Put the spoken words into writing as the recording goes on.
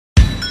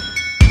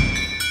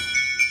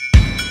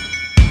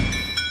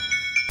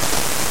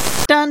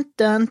Dun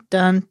dun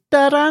dun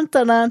dun dun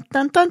dun dun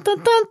dun dun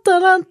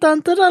dun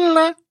dun dun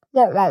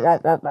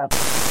dun dun.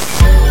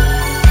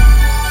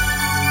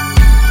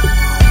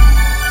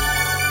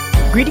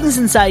 Greetings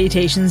and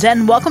salutations,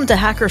 and welcome to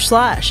Hacker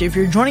Slash. If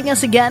you're joining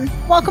us again,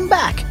 welcome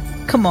back.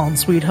 Come on,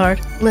 sweetheart,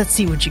 let's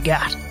see what you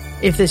got.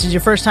 If this is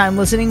your first time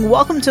listening,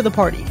 welcome to the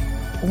party.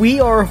 We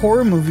are a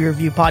horror movie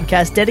review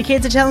podcast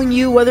dedicated to telling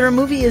you whether a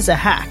movie is a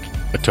hack,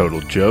 a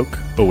total joke,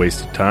 a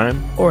waste of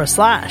time, or a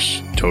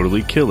slash.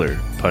 Totally killer,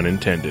 pun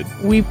intended.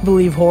 We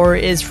believe horror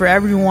is for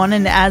everyone,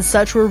 and as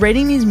such, we're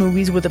rating these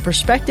movies with the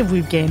perspective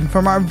we've gained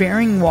from our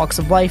varying walks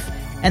of life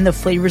and the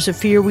flavors of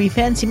fear we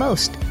fancy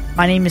most.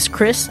 My name is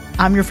Chris,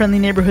 I'm your friendly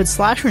neighborhood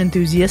slasher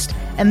enthusiast,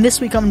 and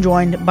this week I'm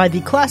joined by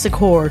the classic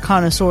horror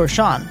connoisseur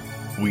Sean.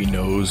 We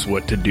knows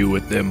what to do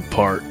with them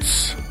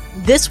parts.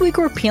 This week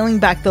we're peeling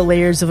back the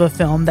layers of a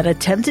film that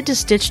attempted to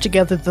stitch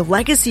together the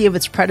legacy of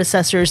its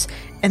predecessors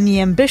and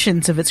the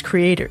ambitions of its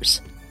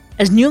creators.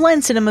 As New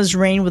Line Cinema's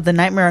reign with the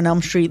Nightmare on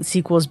Elm Street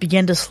sequels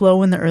began to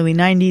slow in the early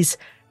 90s,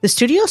 the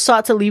studio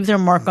sought to leave their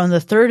mark on the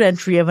third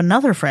entry of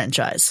another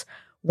franchise,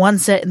 one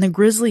set in the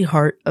grisly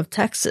heart of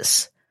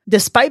Texas.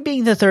 Despite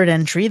being the third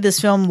entry, this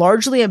film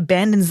largely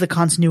abandons the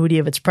continuity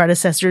of its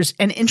predecessors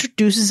and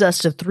introduces us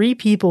to three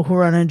people who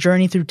are on a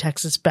journey through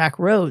Texas back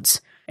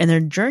roads, and their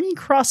journey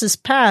crosses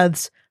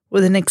paths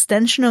with an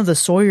extension of the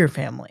Sawyer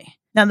family.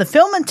 Now, the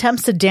film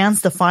attempts to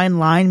dance the fine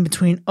line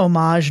between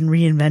homage and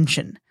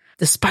reinvention.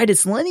 Despite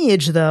its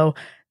lineage, though,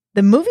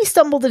 the movie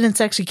stumbled in its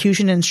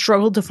execution and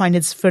struggled to find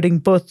its footing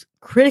both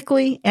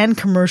critically and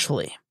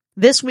commercially.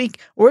 This week,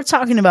 we're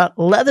talking about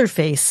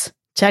Leatherface,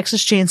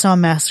 Texas Chainsaw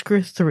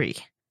Massacre 3.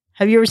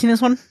 Have you ever seen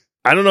this one?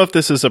 I don't know if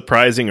this is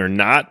surprising or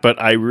not,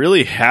 but I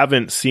really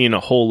haven't seen a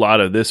whole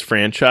lot of this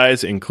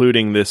franchise,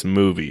 including this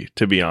movie,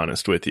 to be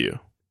honest with you.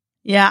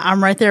 Yeah,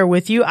 I'm right there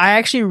with you. I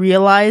actually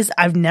realized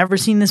I've never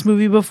seen this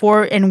movie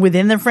before, and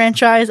within the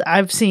franchise,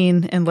 I've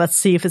seen, and let's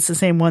see if it's the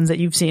same ones that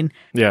you've seen.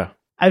 Yeah.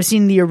 I've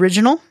seen the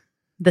original,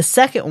 the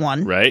second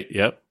one. Right,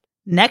 yep.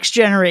 Next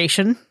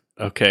Generation.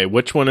 Okay,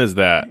 which one is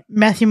that?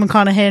 Matthew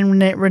McConaughey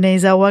and Renee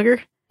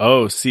Zellweger.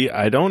 Oh, see,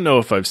 I don't know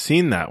if I've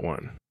seen that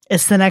one.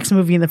 It's the next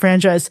movie in the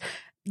franchise.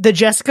 The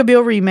Jessica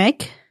Biel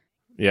remake.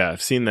 Yeah,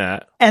 I've seen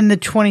that. And the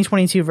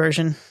 2022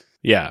 version.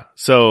 Yeah,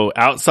 so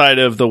outside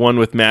of the one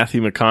with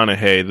Matthew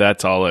McConaughey,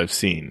 that's all I've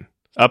seen.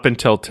 Up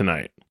until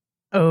tonight.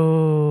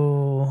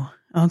 Oh,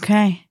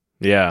 okay.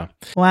 Yeah.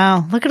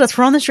 Wow, look at us.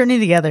 We're on this journey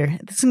together.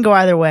 This can go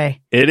either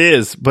way. It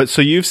is, but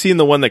so you've seen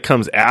the one that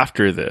comes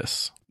after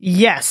this.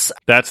 Yes.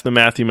 That's the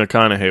Matthew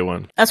McConaughey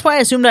one. That's why I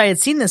assumed I had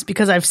seen this,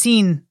 because I've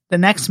seen the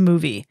next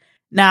movie.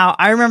 Now,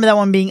 I remember that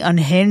one being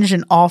unhinged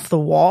and off the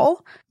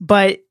wall,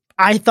 but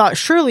I thought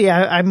surely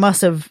I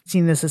must have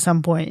seen this at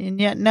some point. And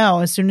yet,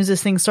 no, as soon as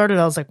this thing started,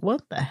 I was like,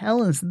 what the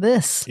hell is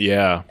this?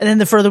 Yeah. And then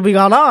the further we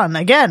got on,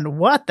 again,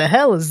 what the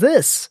hell is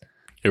this?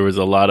 There was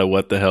a lot of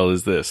what the hell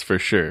is this, for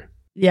sure.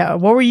 Yeah.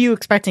 What were you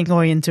expecting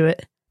going into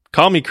it?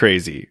 Call me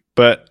crazy,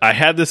 but I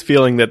had this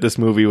feeling that this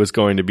movie was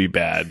going to be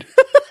bad.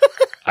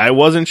 I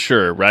wasn't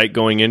sure, right,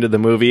 going into the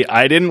movie.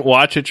 I didn't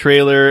watch a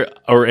trailer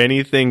or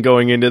anything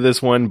going into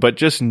this one, but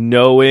just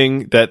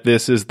knowing that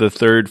this is the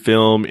third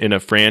film in a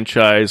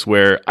franchise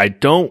where I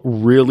don't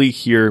really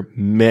hear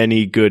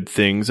many good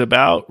things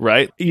about,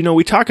 right? You know,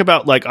 we talk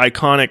about like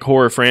iconic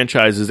horror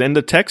franchises, and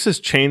the Texas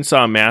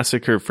Chainsaw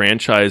Massacre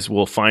franchise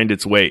will find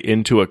its way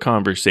into a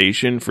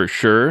conversation for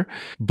sure,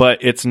 but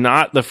it's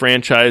not the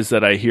franchise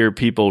that I hear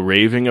people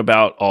raving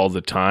about all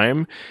the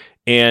time.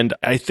 And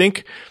I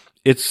think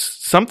it's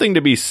something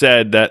to be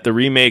said that the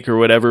remake or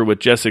whatever with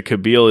Jessica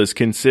Biel is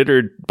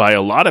considered by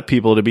a lot of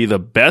people to be the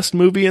best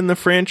movie in the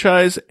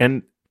franchise.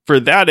 And for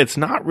that, it's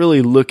not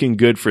really looking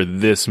good for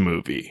this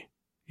movie.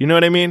 You know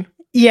what I mean?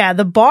 Yeah,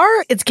 the bar,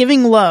 it's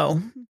giving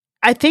low.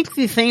 I think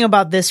the thing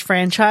about this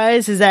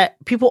franchise is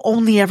that people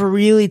only ever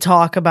really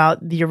talk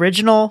about the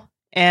original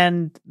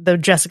and the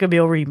Jessica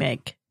Biel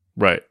remake.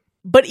 Right.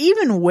 But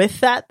even with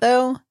that,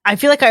 though, I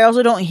feel like I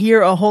also don't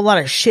hear a whole lot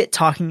of shit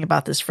talking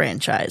about this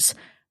franchise.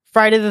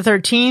 Friday the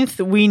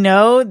 13th, we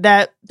know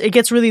that it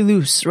gets really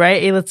loose,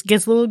 right? It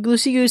gets a little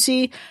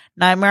goosey-goosey.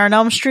 Nightmare on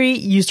Elm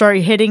Street, you start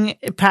hitting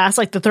past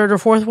like the third or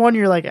fourth one,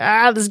 you're like,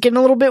 this is getting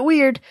a little bit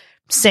weird.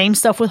 Same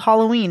stuff with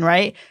Halloween,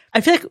 right?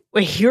 I feel like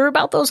we hear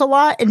about those a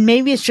lot, and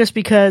maybe it's just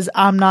because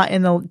I'm not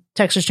in the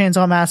Texas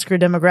Chainsaw Massacre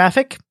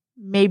demographic.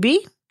 Maybe.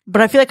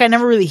 But I feel like I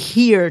never really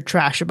hear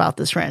trash about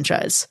this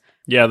franchise.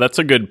 Yeah, that's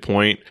a good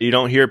point. You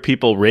don't hear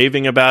people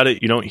raving about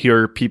it. You don't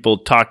hear people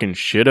talking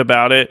shit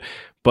about it.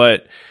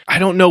 But I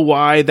don't know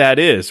why that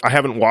is. I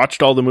haven't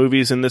watched all the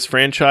movies in this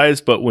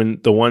franchise, but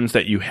when the ones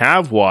that you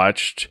have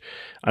watched,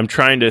 I'm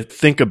trying to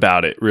think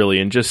about it really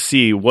and just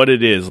see what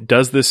it is.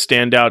 Does this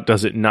stand out?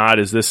 Does it not?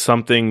 Is this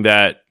something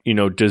that, you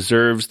know,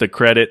 deserves the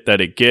credit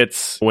that it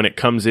gets when it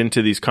comes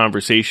into these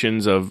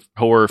conversations of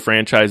horror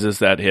franchises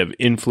that have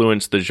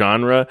influenced the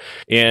genre?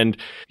 And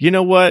you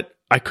know what?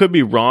 I could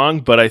be wrong,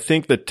 but I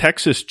think the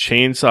Texas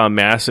Chainsaw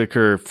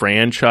Massacre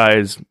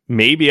franchise,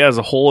 maybe as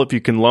a whole, if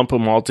you can lump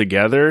them all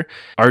together,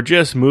 are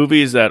just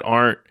movies that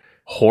aren't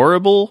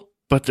horrible,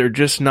 but they're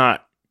just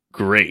not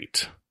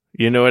great.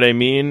 You know what I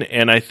mean?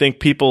 And I think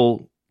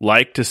people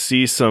like to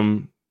see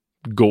some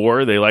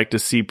gore. They like to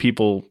see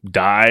people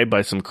die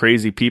by some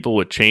crazy people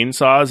with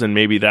chainsaws, and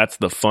maybe that's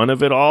the fun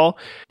of it all.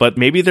 But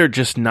maybe they're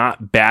just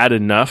not bad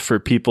enough for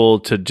people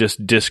to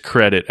just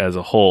discredit as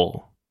a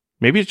whole.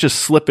 Maybe it's just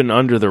slipping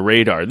under the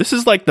radar. This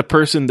is like the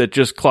person that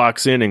just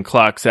clocks in and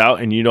clocks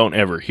out and you don't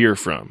ever hear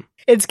from.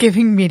 It's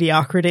giving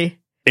mediocrity.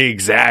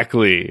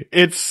 Exactly.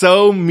 It's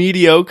so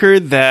mediocre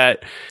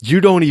that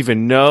you don't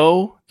even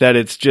know that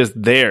it's just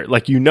there.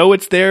 Like, you know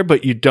it's there,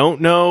 but you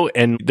don't know,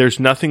 and there's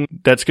nothing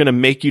that's going to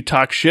make you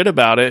talk shit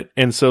about it.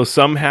 And so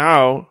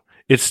somehow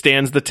it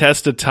stands the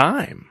test of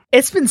time.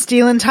 It's been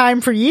stealing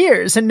time for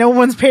years, and no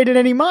one's paid it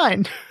any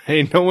mind.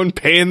 Hey, no one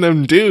paying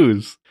them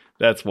dues.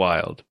 That's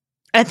wild.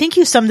 I think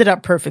you summed it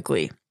up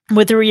perfectly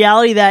with the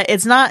reality that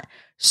it's not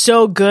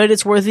so good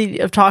it's worthy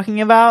of talking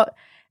about,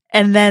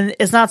 and then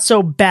it's not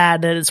so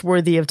bad that it's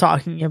worthy of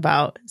talking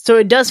about. So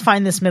it does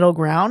find this middle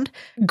ground.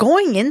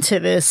 Going into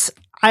this,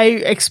 I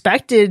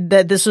expected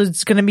that this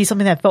was going to be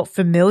something that felt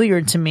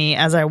familiar to me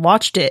as I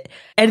watched it.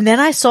 And then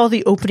I saw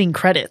the opening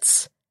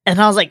credits and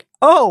I was like,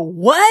 oh,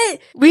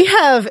 what? We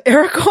have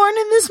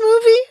Aragorn in this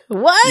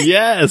movie? What?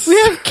 Yes. We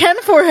have Ken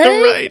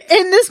Foree Right.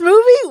 in this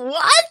movie?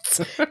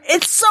 What?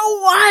 It's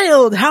so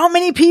wild. How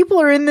many people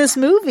are in this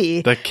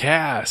movie? The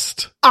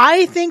cast.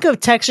 I think of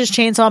Texas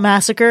Chainsaw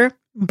Massacre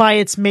by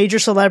its major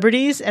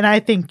celebrities, and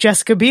I think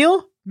Jessica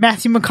Biel,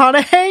 Matthew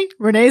McConaughey,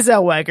 Renee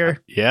Zellweger.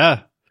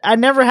 Yeah. I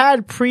never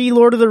had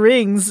pre-Lord of the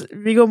Rings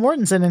Viggo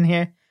Mortensen in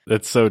here.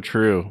 That's so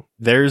true.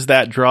 There's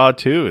that draw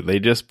too. They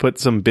just put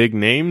some big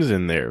names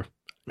in there.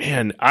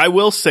 Man, I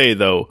will say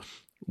though,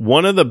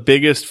 one of the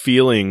biggest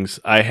feelings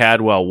I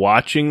had while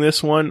watching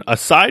this one,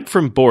 aside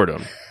from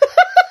boredom,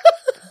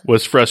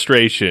 was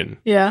frustration.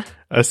 Yeah.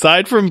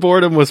 Aside from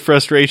boredom was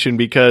frustration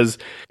because,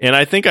 and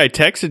I think I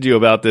texted you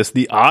about this,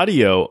 the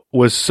audio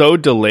was so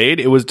delayed.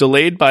 It was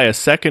delayed by a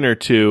second or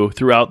two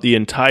throughout the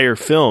entire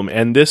film.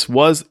 And this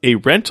was a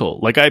rental.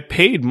 Like, I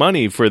paid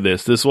money for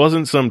this. This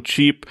wasn't some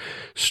cheap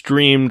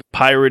streamed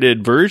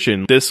pirated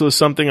version. This was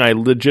something I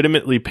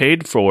legitimately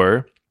paid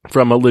for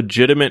from a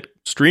legitimate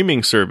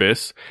streaming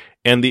service.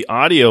 And the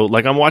audio,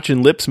 like, I'm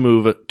watching lips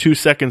move 2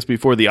 seconds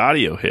before the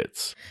audio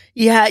hits.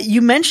 Yeah,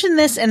 you mentioned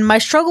this, and my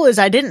struggle is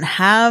I didn't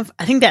have,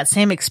 I think, that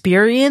same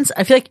experience.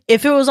 I feel like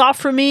if it was off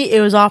for me, it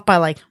was off by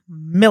like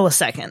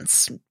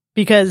milliseconds,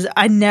 because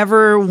I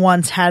never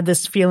once had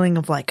this feeling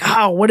of like,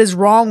 oh, what is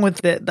wrong with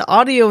the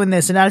audio in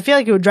this? And I feel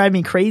like it would drive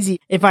me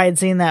crazy if I had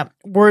seen that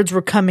words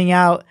were coming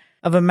out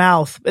of a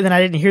mouth and then I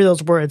didn't hear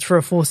those words for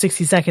a full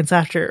 60 seconds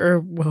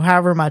after, or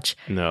however much.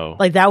 No.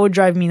 Like, that would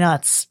drive me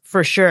nuts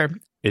for sure.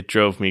 It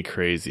drove me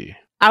crazy.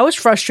 I was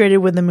frustrated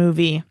with the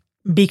movie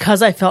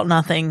because I felt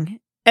nothing.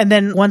 And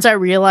then once I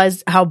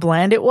realized how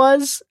bland it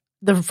was,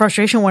 the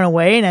frustration went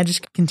away and I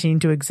just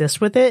continued to exist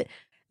with it.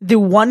 The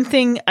one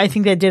thing I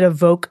think that did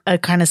evoke a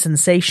kind of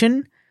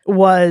sensation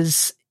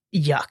was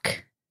yuck.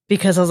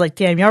 Because I was like,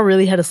 damn, y'all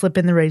really had to slip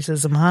in the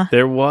racism, huh?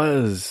 There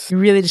was. You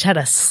really just had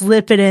to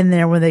slip it in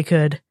there when they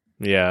could.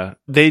 Yeah,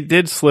 they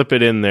did slip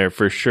it in there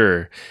for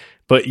sure.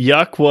 But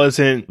yuck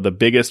wasn't the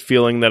biggest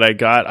feeling that I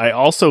got. I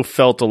also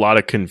felt a lot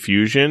of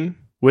confusion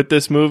with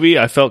this movie.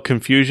 I felt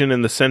confusion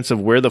in the sense of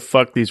where the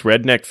fuck these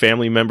redneck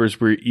family members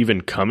were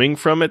even coming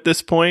from at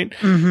this point.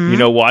 Mm-hmm. You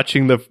know,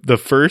 watching the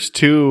first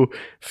two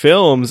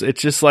films,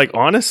 it's just like,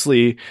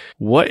 honestly,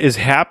 what is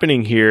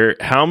happening here?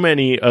 How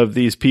many of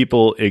these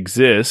people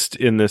exist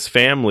in this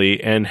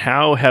family? And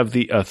how have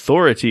the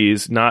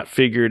authorities not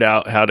figured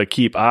out how to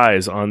keep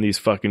eyes on these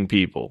fucking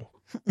people?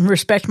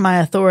 Respect my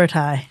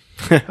authority.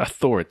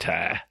 Authority.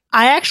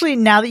 I actually,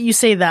 now that you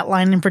say that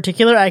line in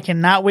particular, I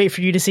cannot wait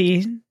for you to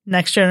see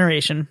Next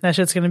Generation. That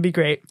shit's going to be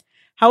great.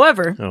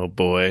 However, oh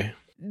boy,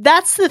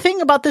 that's the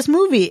thing about this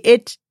movie.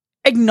 It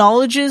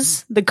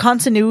acknowledges the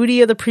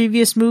continuity of the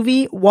previous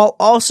movie while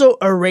also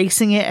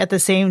erasing it at the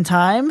same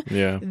time.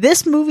 Yeah.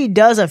 This movie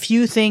does a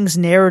few things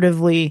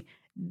narratively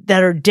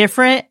that are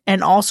different,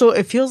 and also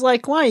it feels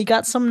like, wow, you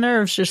got some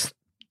nerves just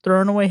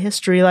throwing away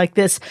history like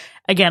this.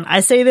 Again, I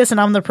say this and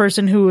I'm the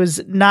person who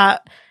is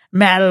not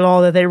mad at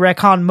all that they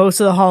retcon most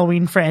of the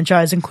Halloween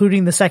franchise,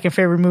 including the second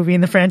favorite movie in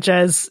the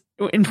franchise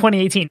in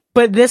 2018.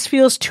 But this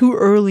feels too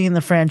early in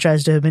the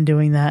franchise to have been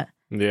doing that.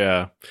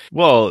 Yeah.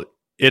 Well,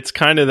 it's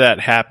kind of that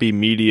happy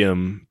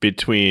medium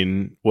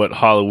between what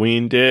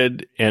Halloween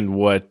did and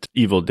what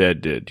Evil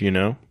Dead did, you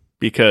know?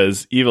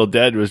 Because Evil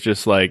Dead was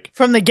just like,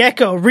 from the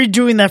get-go,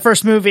 redoing that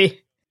first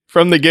movie.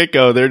 From the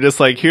get-go, they're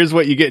just like, here's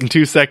what you get in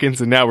 2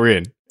 seconds and now we're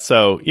in.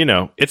 So, you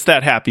know, it's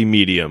that happy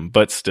medium,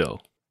 but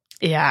still.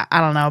 Yeah, I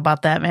don't know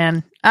about that,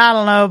 man. I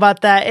don't know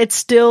about that. It's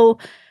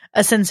still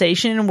a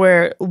sensation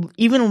where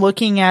even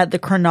looking at the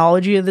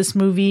chronology of this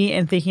movie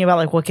and thinking about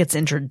like what gets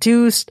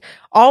introduced,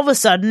 all of a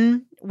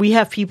sudden we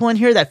have people in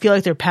here that feel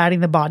like they're padding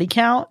the body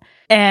count.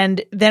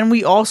 And then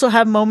we also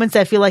have moments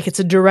that feel like it's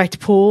a direct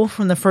pull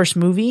from the first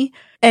movie,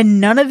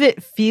 and none of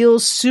it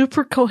feels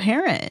super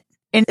coherent.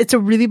 And it's a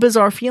really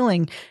bizarre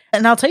feeling.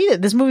 And I'll tell you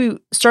that this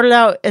movie started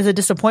out as a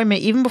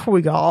disappointment even before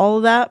we got all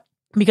of that,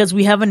 because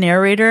we have a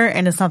narrator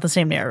and it's not the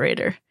same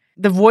narrator.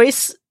 The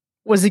voice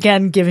was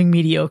again giving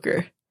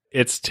mediocre.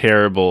 It's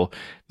terrible.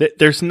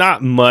 There's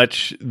not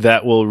much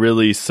that will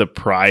really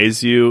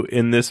surprise you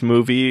in this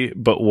movie,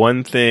 but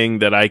one thing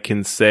that I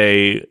can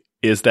say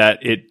is that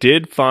it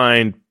did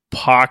find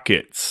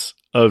pockets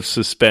of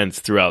suspense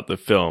throughout the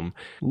film.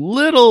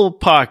 Little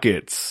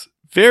pockets.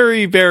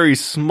 Very, very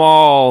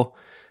small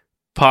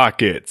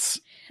pockets.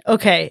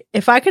 Okay,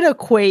 if I could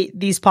equate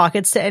these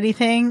pockets to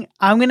anything,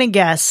 I'm going to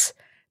guess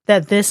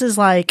that this is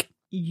like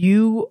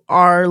you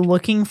are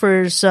looking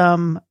for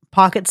some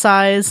pocket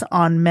size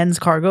on men's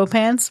cargo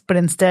pants, but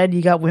instead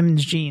you got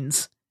women's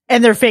jeans.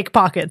 And they're fake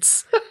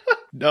pockets.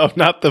 No,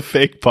 not the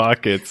fake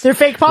pockets. They're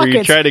fake pockets. Where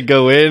you try to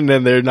go in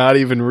and they're not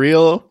even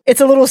real.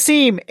 It's a little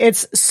seam.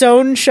 It's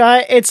sewn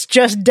shut. It's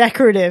just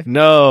decorative.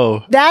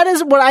 No. That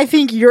is what I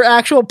think your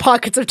actual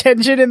pockets of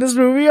tension in this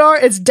movie are.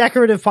 It's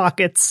decorative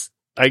pockets.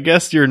 I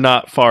guess you're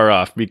not far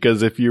off,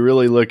 because if you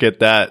really look at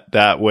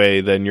that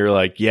way, then you're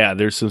like, yeah,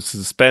 there's some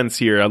suspense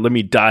here. Let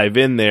me dive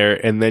in there.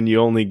 And then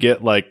you only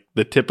get like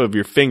the tip of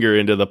your finger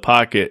into the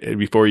pocket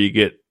before you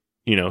get,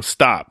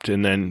 stopped.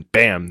 And then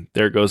bam,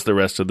 there goes the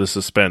rest of the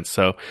suspense.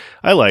 So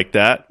I like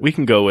that. We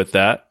can go with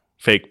that.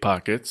 Fake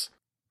pockets.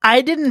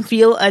 I didn't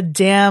feel a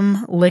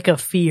damn lick of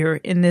fear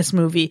in this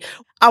movie.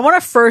 I want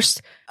to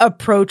first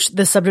approach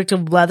the subject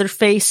of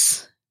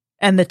Leatherface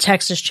and the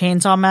Texas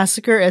Chainsaw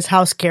Massacre as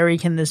how scary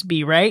can this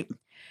be, right?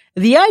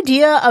 The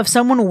idea of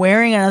someone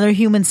wearing another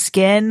human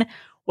skin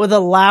with a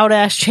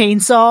loud-ass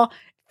chainsaw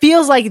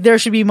feels like there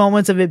should be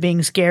moments of it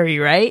being scary,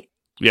 right?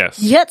 Yes.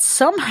 Yet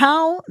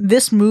somehow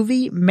this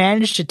movie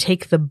managed to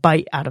take the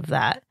bite out of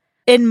that.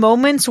 In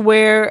moments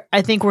where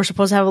I think we're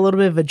supposed to have a little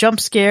bit of a jump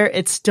scare,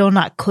 it's still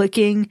not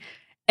clicking.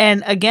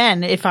 And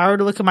again, if I were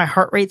to look at my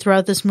heart rate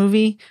throughout this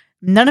movie,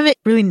 none of it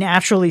really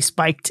naturally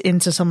spiked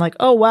into some like,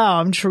 oh,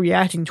 wow, I'm just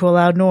reacting to a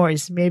loud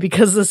noise. Maybe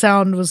because the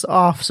sound was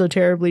off so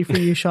terribly for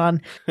you,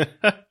 Sean.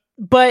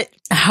 But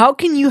how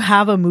can you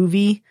have a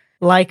movie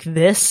like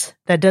this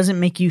that doesn't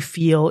make you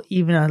feel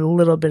even a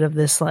little bit of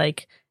this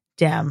like,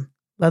 damn,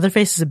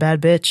 Leatherface is a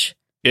bad bitch?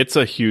 It's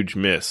a huge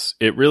miss.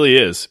 It really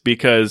is,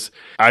 because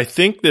I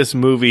think this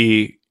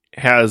movie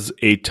has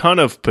a ton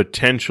of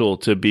potential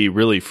to be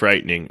really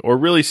frightening or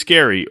really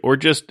scary or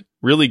just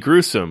really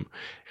gruesome.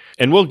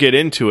 And we'll get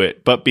into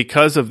it, but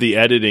because of the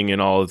editing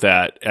and all of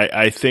that,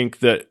 I think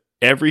that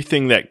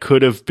everything that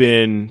could have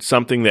been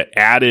something that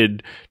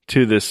added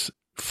to this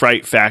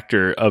fright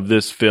factor of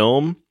this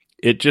film,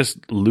 it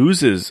just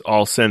loses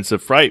all sense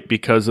of fright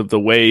because of the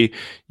way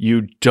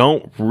you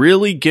don't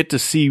really get to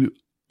see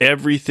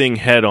everything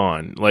head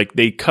on. Like,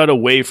 they cut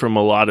away from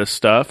a lot of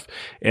stuff,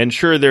 and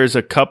sure, there's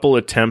a couple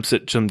attempts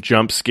at some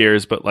jump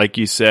scares, but like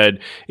you said,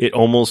 it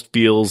almost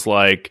feels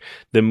like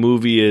the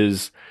movie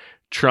is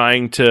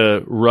trying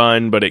to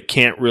run, but it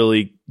can't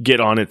really get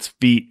on its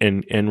feet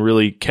and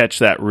really catch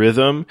that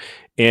rhythm.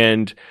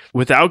 And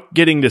without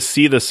getting to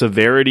see the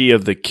severity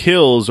of the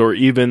kills or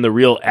even the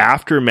real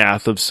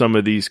aftermath of some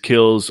of these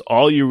kills,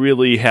 all you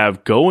really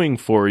have going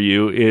for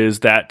you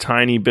is that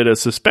tiny bit of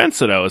suspense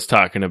that I was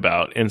talking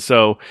about. And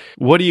so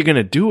what are you going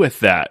to do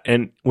with that?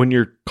 And when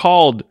you're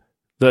called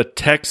the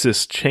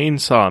Texas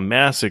Chainsaw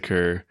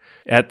Massacre,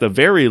 at the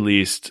very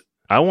least,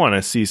 I want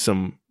to see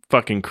some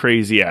fucking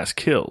crazy ass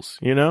kills,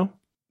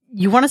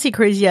 You want to see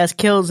crazy ass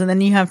kills, and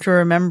then you have to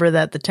remember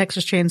that the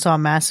Texas Chainsaw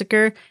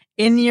Massacre,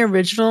 in the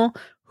original,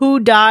 who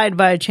died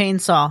by a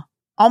chainsaw?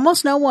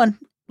 Almost no one.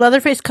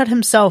 Leatherface cut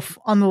himself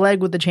on the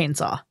leg with the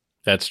chainsaw.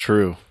 That's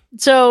true.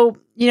 So,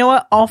 you know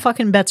what? All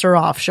fucking bets are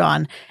off,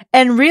 Sean.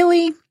 And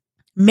really,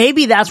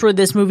 maybe that's where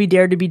this movie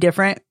dared to be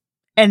different.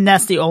 And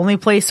that's the only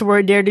place where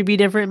it dared to be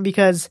different,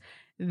 because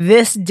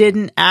this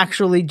didn't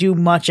actually do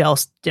much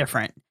else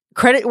different.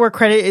 Credit where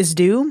credit is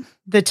due.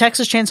 The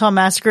Texas Chainsaw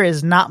Massacre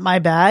is not my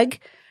bag,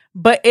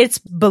 but it's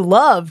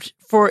beloved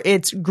for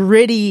its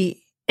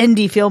gritty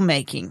indie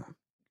filmmaking.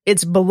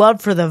 It's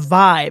beloved for the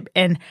vibe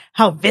and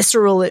how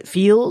visceral it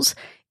feels,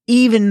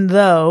 even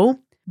though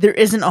there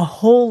isn't a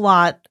whole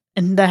lot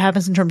and that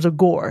happens in terms of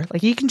gore.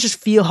 Like, you can just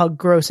feel how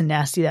gross and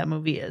nasty that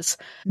movie is.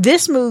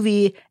 This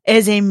movie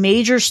is a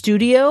major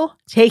studio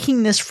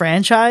taking this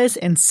franchise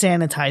and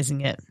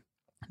sanitizing it.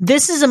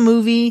 This is a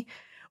movie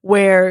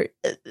where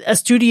a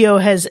studio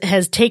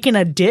has taken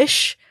a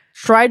dish,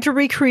 tried to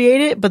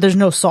recreate it, but there's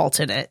no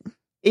salt in it.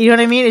 You know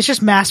what I mean? It's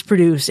just mass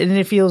produced and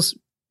it feels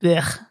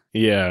ugh.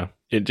 Yeah,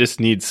 it just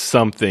needs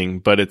something,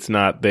 but it's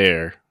not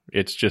there.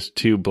 It's just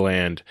too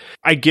bland.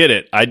 I get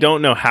it. I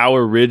don't know how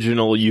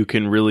original you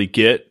can really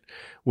get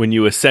when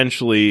you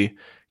essentially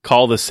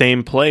call the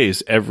same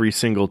plays every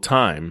single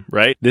time,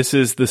 right? This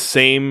is the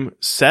same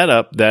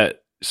setup that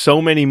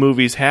so many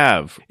movies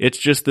have. It's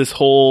just this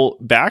whole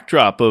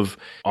backdrop of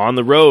on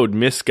the road,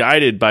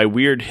 misguided by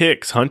weird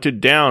hicks,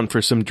 hunted down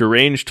for some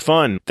deranged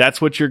fun.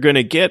 That's what you're going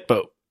to get,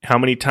 but how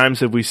many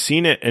times have we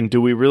seen it? And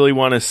do we really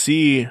want to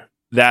see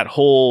that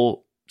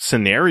whole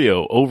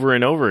scenario over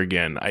and over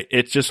again?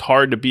 It's just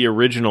hard to be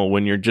original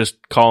when you're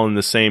just calling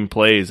the same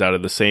plays out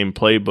of the same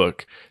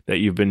playbook that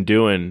you've been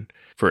doing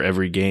for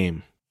every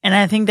game. And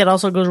I think that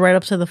also goes right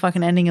up to the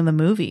fucking ending of the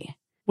movie,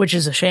 which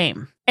is a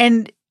shame.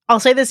 And I'll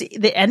say this,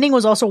 the ending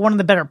was also one of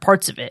the better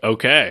parts of it.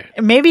 Okay.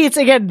 Maybe it's,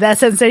 again, that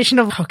sensation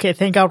of, okay,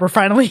 thank God we're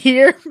finally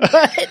here,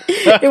 but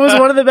it was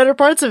one of the better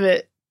parts of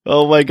it.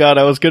 Oh my God,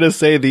 I was going to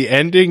say the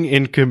ending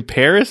in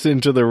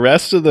comparison to the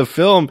rest of the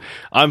film,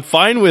 I'm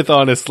fine with,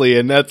 honestly,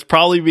 and that's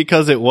probably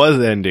because it was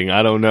ending.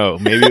 I don't know.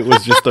 Maybe it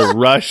was just a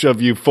rush of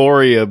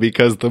euphoria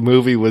because the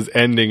movie was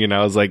ending and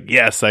I was like,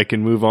 yes, I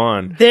can move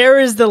on. There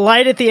is the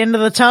light at the end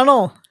of the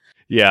tunnel.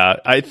 Yeah,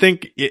 I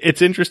think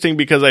it's interesting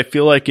because I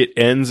feel like it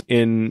ends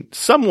in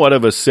somewhat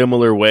of a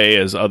similar way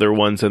as other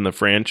ones in the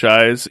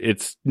franchise.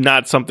 It's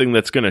not something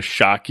that's going to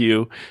shock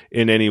you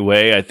in any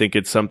way. I think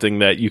it's something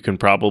that you can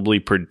probably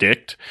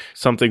predict.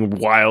 Something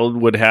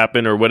wild would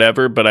happen or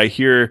whatever, but I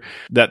hear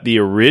that the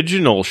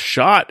original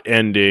shot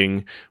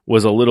ending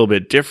was a little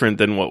bit different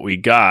than what we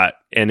got.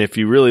 And if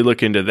you really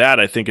look into that,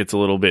 I think it's a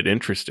little bit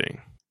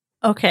interesting.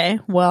 Okay,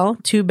 well,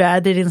 too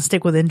bad they didn't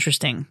stick with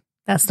interesting.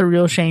 That's the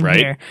real shame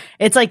here.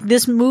 It's like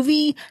this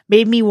movie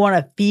made me want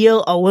to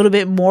feel a little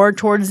bit more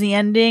towards the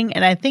ending,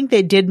 and I think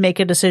they did make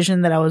a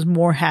decision that I was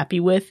more happy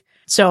with.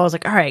 So I was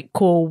like, all right,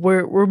 cool.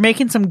 We're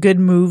making some good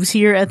moves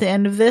here at the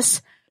end of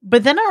this.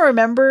 But then I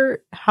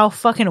remember how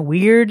fucking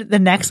weird the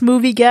next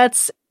movie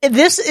gets.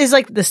 This is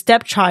like the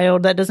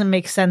stepchild that doesn't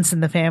make sense in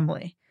the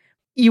family.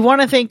 You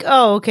want to think,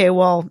 oh, okay,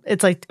 well,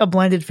 it's like a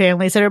blended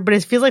family, etc. But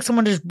it feels like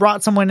someone just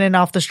brought someone in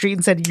off the street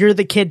and said, you're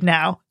the kid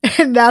now.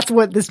 And that's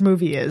what this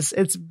movie is.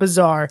 It's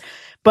bizarre.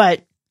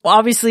 But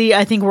obviously,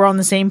 I think we're on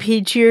the same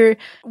page here.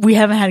 We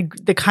haven't had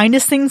the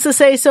kindest things to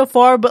say so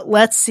far, but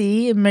let's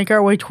see and make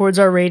our way towards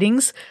our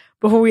ratings.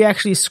 Before we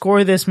actually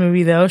score this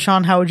movie, though,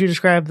 Sean, how would you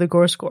describe the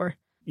gore score?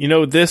 You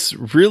know, this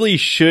really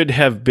should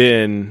have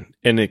been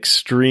an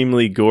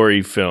extremely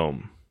gory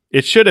film.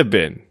 It should have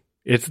been.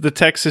 It's the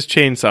Texas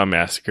Chainsaw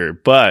Massacre,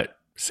 but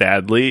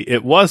sadly,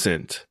 it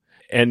wasn't.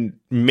 And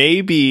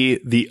maybe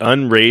the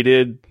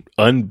unrated,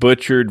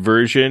 unbutchered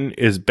version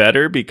is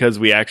better because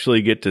we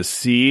actually get to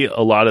see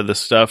a lot of the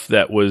stuff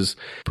that was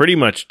pretty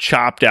much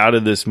chopped out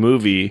of this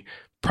movie,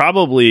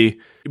 probably,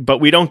 but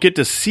we don't get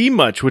to see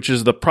much, which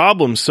is the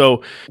problem.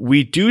 So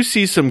we do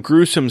see some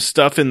gruesome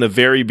stuff in the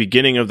very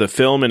beginning of the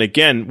film. And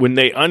again, when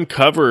they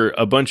uncover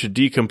a bunch of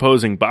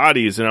decomposing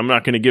bodies, and I'm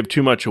not going to give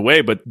too much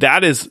away, but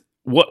that is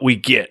what we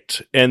get.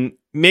 And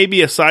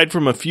maybe aside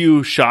from a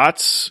few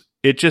shots,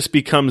 it just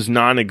becomes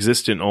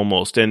non-existent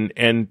almost. And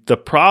the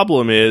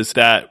problem is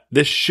that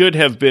this should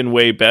have been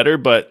way better,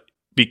 but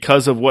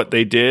because of what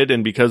they did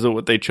and because of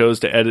what they chose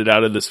to edit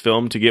out of this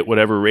film to get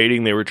whatever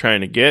rating they were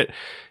trying to get,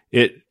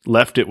 it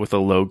left it with a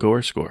low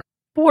gore score.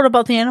 But what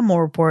about the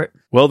animal report?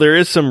 Well, there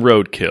is some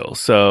roadkill,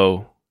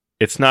 so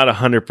it's not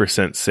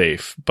 100%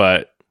 safe,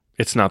 but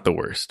it's not the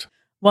worst.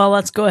 Well,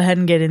 let's go ahead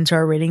and get into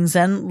our ratings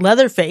then.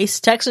 Leatherface,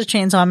 Texas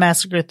Chainsaw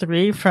Massacre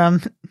 3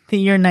 from the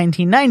year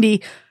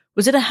 1990.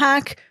 Was it a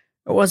hack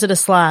or was it a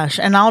slash?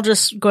 And I'll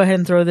just go ahead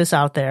and throw this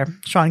out there.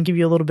 Sean, give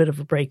you a little bit of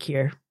a break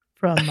here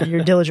from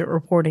your diligent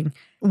reporting.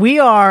 We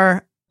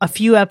are a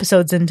few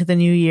episodes into the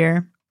new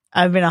year.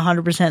 I've been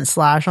 100%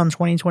 slash on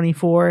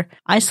 2024.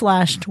 I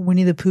slashed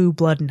Winnie the Pooh,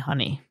 Blood and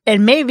Honey.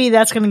 And maybe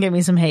that's going to get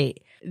me some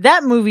hate.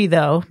 That movie,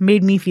 though,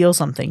 made me feel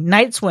something.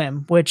 Night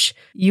Swim, which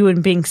you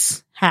and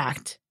Binks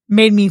hacked,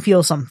 made me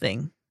feel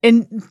something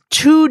in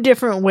two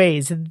different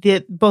ways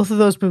that both of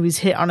those movies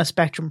hit on a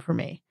spectrum for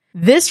me.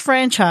 This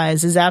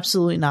franchise is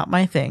absolutely not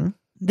my thing.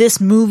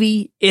 This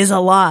movie is a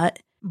lot,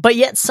 but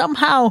yet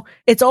somehow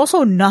it's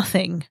also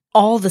nothing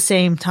all the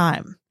same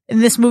time.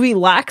 And this movie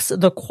lacks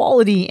the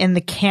quality and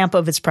the camp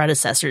of its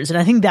predecessors. And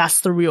I think that's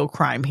the real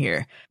crime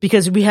here.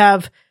 Because we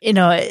have,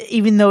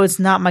 even though it's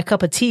not my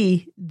cup of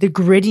tea, the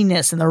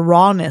grittiness and the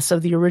rawness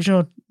of the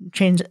original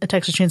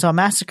Texas Chainsaw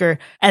Massacre.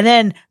 And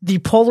then the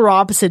polar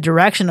opposite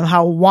direction of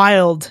how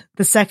wild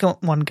the second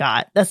one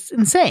got. That's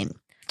insane.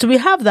 So we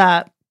have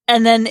that.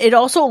 And then it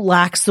also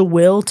lacks the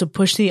will to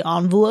push the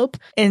envelope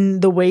in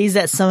the ways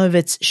that some of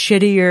its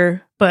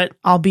shittier, but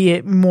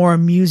albeit more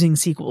amusing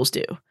sequels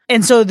do.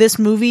 And so this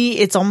movie,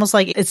 it's almost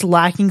like it's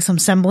lacking some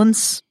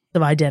semblance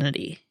of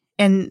identity.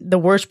 And the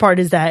worst part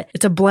is that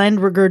it's a blend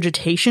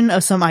regurgitation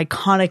of some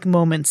iconic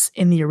moments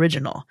in the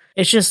original.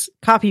 It's just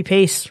copy,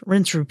 paste,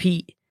 rinse,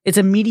 repeat. It's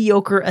a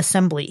mediocre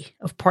assembly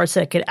of parts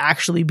that could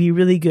actually be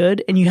really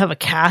good. And you have a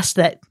cast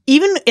that,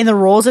 even in the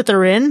roles that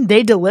they're in,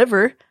 they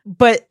deliver,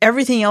 but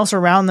everything else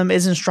around them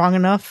isn't strong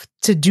enough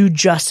to do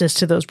justice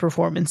to those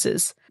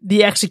performances.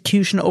 The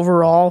execution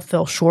overall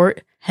fell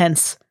short.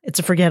 Hence, it's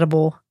a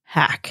forgettable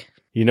hack.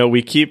 You know,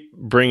 we keep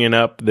bringing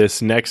up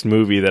this next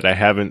movie that I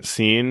haven't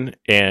seen,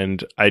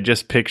 and I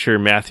just picture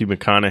Matthew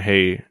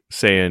McConaughey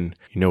saying,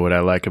 you know what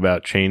I like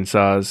about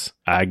chainsaws?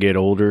 I get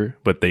older,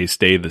 but they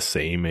stay the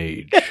same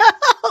age.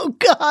 Oh,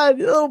 God,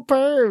 little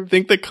perv. I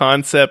think the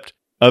concept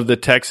of the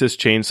Texas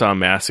Chainsaw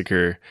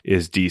Massacre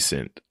is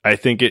decent. I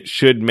think it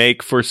should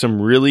make for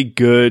some really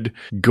good,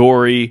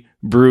 gory,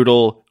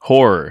 brutal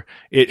horror.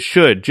 It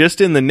should. Just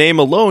in the name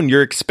alone,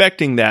 you're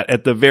expecting that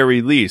at the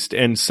very least.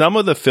 And some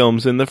of the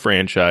films in the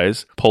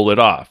franchise pull it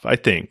off, I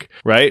think.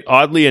 Right?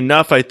 Oddly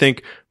enough, I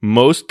think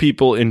most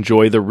people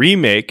enjoy the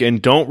remake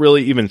and don't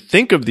really even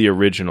think of the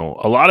original.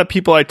 A lot of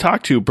people I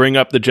talk to bring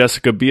up the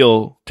Jessica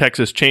Biel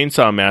Texas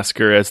Chainsaw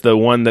Massacre as the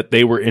one that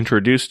they were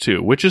introduced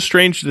to, which is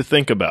strange to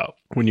think about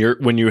when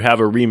you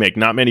have a remake.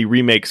 Not many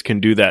remakes can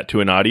do that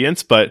to an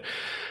audience, but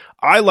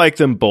I like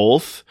them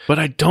both, but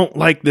I don't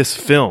like this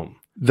film.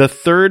 The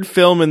third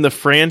film in the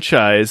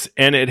franchise,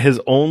 and it has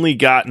only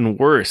gotten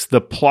worse.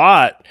 The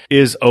plot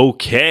is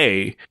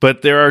okay,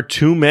 but there are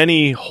too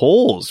many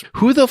holes.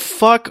 Who the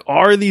fuck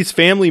are these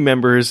family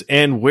members,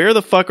 and where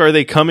the fuck are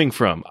they coming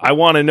from? I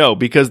want to know,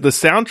 because the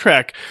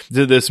soundtrack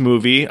to this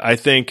movie, I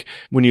think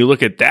when you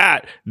look at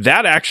that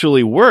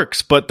actually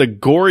works, but the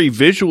gory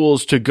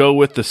visuals to go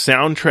with the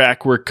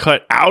soundtrack were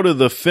cut out of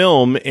the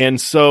film,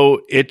 and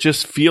so it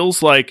just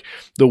feels like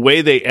the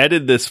way they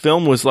edited this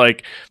film was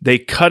like they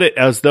cut it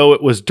as though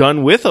it was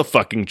done with a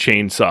fucking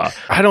chainsaw.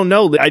 I don't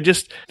know.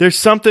 There's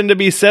something to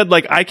be said.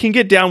 Like, I can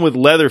get down with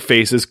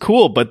Leatherface is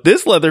cool, but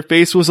this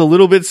Leatherface was a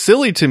little bit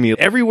silly to me.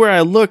 Everywhere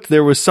I looked,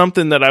 there was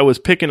something that I was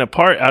picking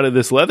apart out of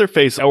this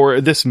Leatherface or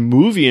this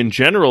movie in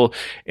general.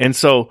 And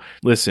so,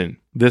 listen,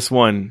 this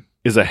one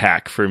is a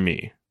hack for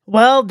me.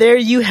 Well, there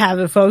you have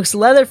it, folks.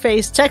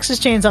 Leatherface, Texas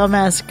Chainsaw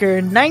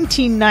Massacre,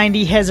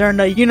 1990 has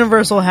earned a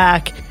universal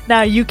hack.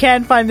 Now, you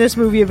can find this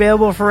movie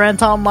available for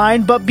rent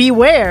online, but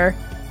beware,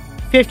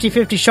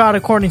 50-50 shot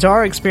according to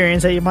our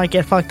experience that you might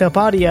get fucked up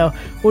audio.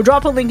 We'll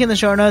drop a link in the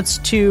show notes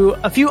to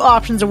a few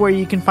options of where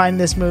you can find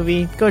this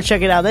movie. Go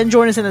check it out. Then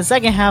join us in the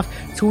second half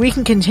so we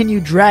can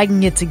continue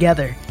dragging it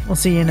together. We'll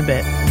see you in a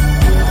bit.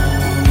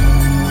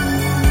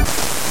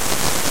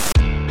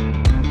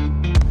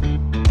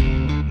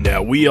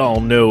 Now, we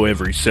all know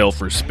every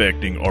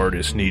self-respecting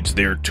artist needs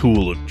their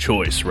tool of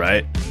choice,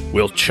 right?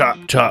 Well,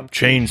 Chop Top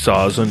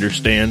Chainsaws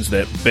understands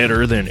that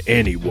better than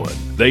anyone.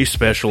 They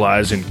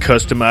specialize in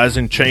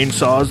customizing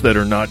chainsaws that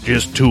are not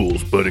just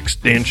tools, but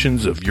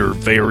extensions of your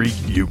very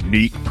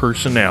unique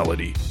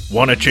personality.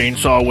 Want a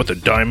chainsaw with a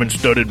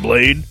diamond-studded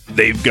blade?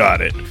 They've got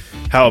it.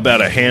 How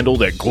about a handle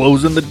that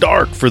glows in the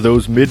dark for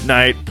those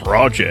midnight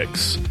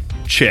projects?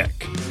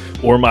 Check.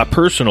 Or my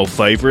personal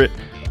favorite,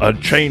 a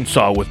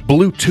chainsaw with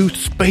Bluetooth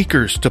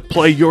speakers to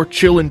play your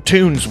chillin'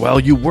 tunes while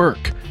you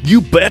work.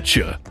 You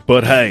betcha!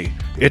 But hey,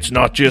 it's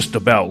not just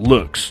about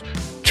looks.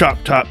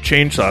 Chop Top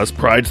Chainsaws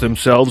prides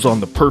themselves on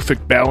the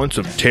perfect balance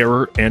of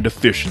terror and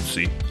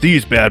efficiency.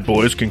 These bad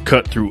boys can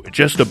cut through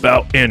just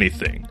about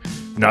anything.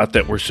 Not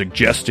that we're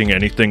suggesting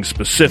anything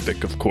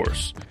specific, of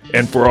course.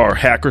 And for our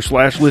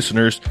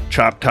Hacker/listeners,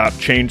 Chop Top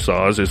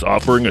Chainsaws is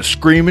offering a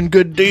screaming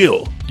good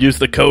deal. Use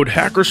the code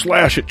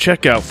HackerSlash at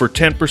checkout for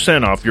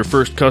 10% off your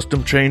first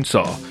custom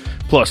chainsaw.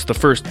 Plus, the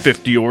first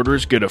 50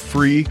 orders get a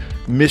free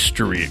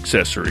mystery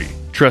accessory.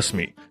 Trust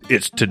me,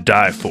 it's to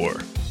die for.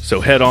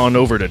 So head on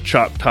over to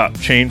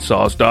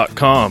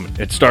ChopTopChainsaws.com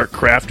and start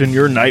crafting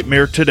your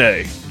nightmare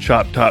today.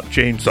 Chop Top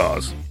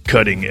Chainsaws,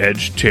 cutting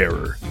edge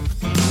terror.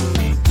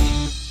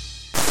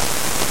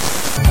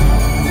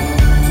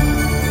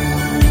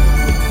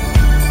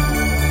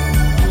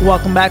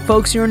 Welcome back,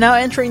 folks. You are now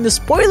entering the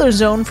spoiler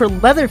zone for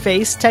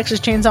Leatherface, Texas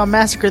Chainsaw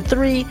Massacre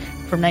 3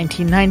 from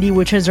 1990,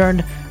 which has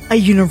earned a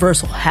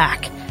universal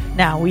hack.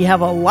 Now, we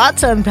have a lot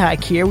to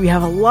unpack here. We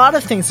have a lot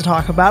of things to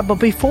talk about, but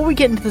before we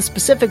get into the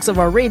specifics of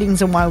our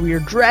ratings and why we are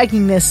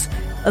dragging this,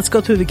 let's go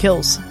through the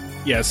kills.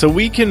 Yeah, so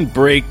we can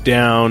break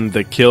down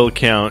the kill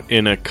count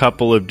in a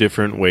couple of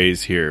different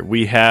ways here.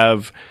 We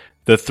have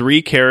the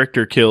 3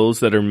 character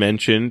kills that are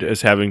mentioned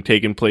as having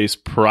taken place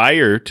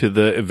prior to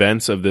the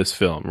events of this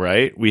film,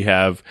 right? We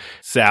have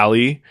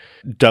Sally,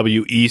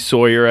 W.E.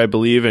 Sawyer, I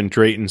believe, and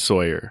Drayton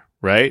Sawyer,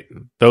 right?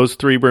 Those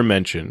 3 were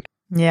mentioned.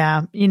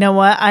 Yeah. You know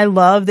what? I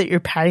love that you're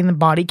padding the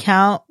body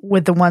count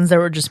with the ones that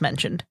were just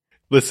mentioned.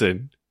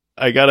 Listen,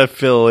 I gotta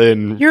fill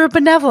in. You're a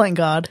benevolent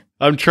god.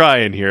 I'm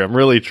trying here. I'm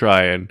really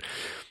trying.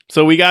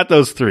 So we got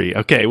those 3.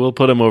 Okay, we'll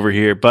put them over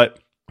here, but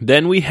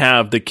then we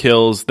have the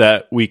kills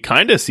that we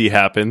kind of see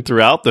happen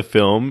throughout the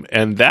film,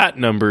 and that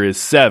number is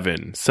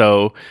 7.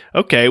 So,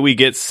 okay, we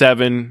get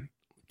 7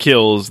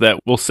 kills that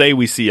we'll say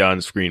we see on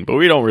screen, but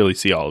we don't really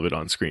see all of it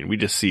on screen. We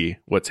just see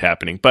what's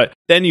happening. But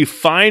then you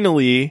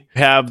finally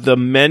have the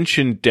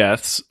mentioned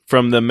deaths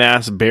from the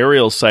mass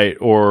burial site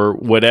or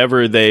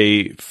whatever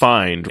they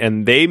find,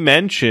 and they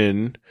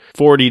mention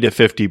 40 to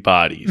 50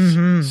 bodies.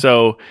 Mm-hmm.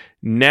 So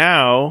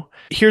now,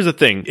 here's the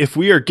thing. If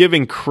we are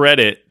giving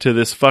credit to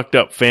this fucked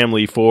up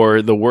family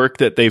for the work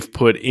that they've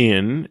put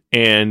in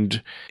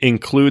and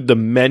include the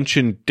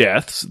mentioned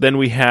deaths, then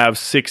we have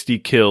 60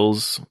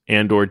 kills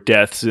and or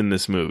deaths in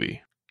this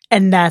movie.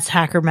 And that's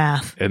hacker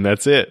math. And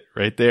that's it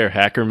right there.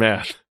 Hacker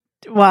math.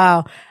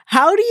 Wow.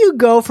 How do you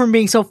go from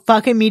being so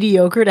fucking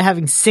mediocre to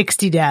having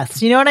 60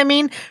 deaths? You know what I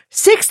mean?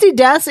 60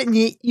 deaths and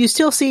you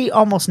still see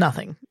almost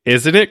nothing.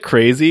 Isn't it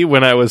crazy?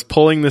 When I was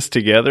pulling this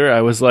together,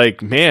 I was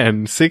like,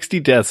 man, 60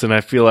 deaths and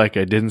I feel like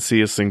I didn't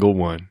see a single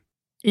one.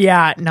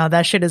 Yeah, no,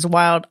 that shit is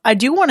wild. I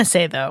do want to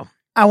say, though,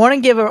 I want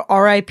to give a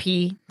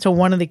RIP to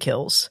one of the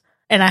kills.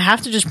 And I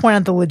have to just point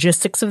out the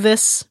logistics of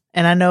this.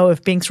 And I know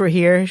if Binks were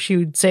here, she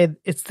would say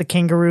it's the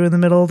kangaroo in the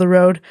middle of the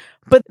road.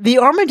 But the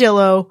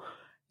armadillo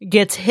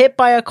gets hit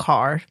by a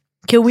car.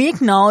 Can we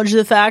acknowledge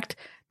the fact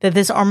that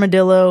this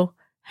armadillo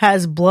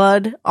has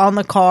blood on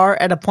the car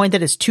at a point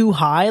that is too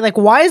high? Like,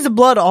 why is the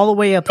blood all the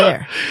way up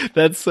there?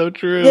 That's so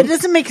true. It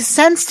doesn't make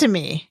sense to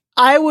me.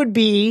 I would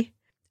be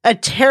a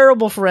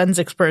terrible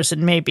forensics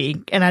person,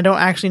 maybe, and I don't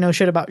actually know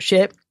shit about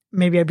shit.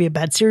 Maybe I'd be a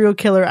bad serial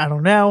killer. I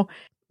don't know.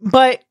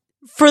 But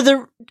for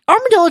the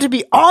armadillo to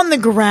be on the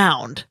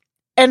ground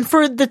and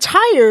for the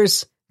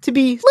tires to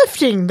be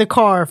lifting the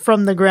car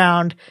from the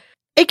ground,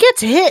 it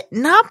gets hit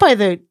not by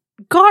the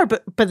car,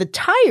 but by the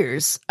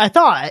tires, I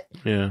thought.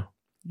 Yeah,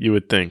 you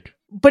would think.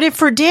 But if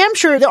for damn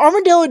sure, the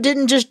armadillo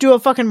didn't just do a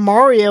fucking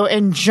Mario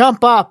and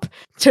jump up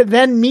to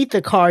then meet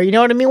the car. You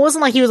know what I mean? It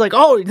wasn't like he was like,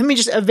 oh, let me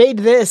just evade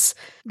this.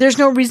 There's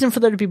no reason for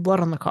there to be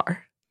blood on the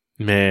car.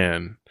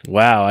 Man,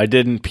 wow, I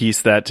didn't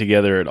piece that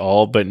together at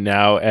all. But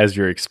now as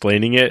you're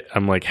explaining it,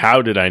 I'm like,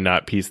 how did I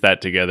not piece that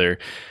together?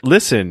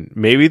 Listen,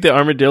 maybe the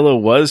armadillo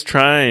was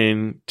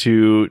trying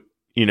to,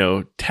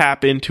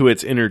 tap into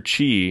its inner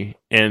chi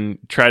and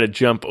try to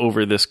jump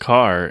over this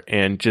car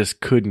and just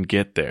couldn't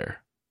get there.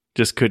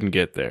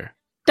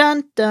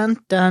 Dun dun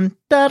dun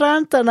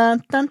dun dun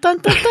dun dun dun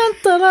dun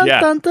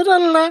dun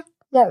dun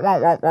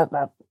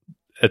dun.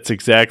 That's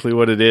exactly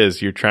what it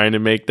is. You're trying to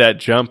make that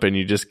jump and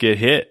you just get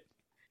hit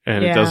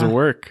and it doesn't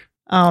work.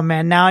 Oh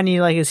man, now I need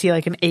to see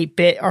like an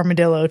 8-bit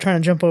armadillo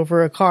trying to jump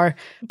over a car.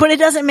 But it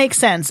doesn't make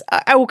sense.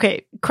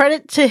 Okay,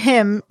 credit to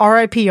him,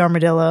 R.I.P.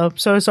 Armadillo.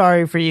 So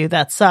sorry for you,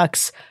 that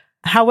sucks.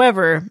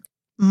 However,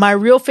 my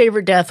real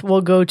favorite death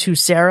will go to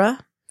Sarah,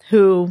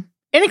 who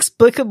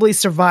inexplicably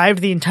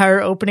survived the entire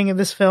opening of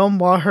this film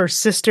while her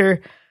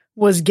sister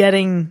was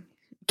getting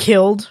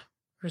killed.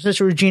 Her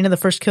sister Regina, the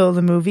first kill of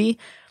the movie.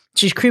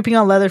 She's creeping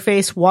on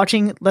Leatherface,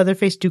 watching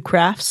Leatherface do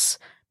crafts,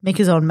 make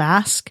his own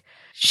mask.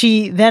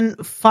 She then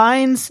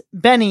finds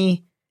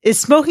Benny is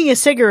smoking a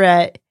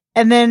cigarette,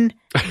 and then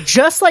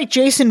just like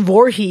Jason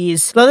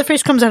Voorhees,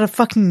 Leatherface comes out of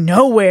fucking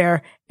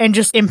nowhere and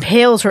just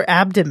impales her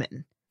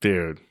abdomen.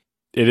 Dude,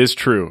 it is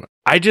true.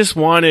 I just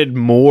wanted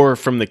more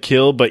from the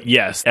kill, but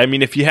yes. I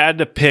mean, if you had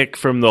to pick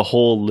from the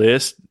whole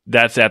list,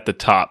 that's at the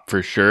top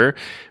for sure.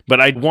 But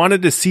I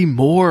wanted to see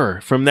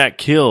more from that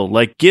kill.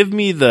 Like, give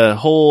me the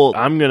whole,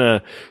 I'm going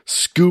to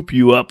scoop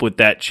you up with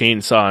that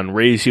chainsaw and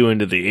raise you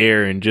into the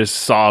air and just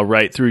saw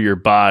right through your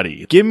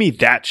body. Give me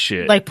that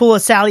shit. Like pull a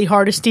Sally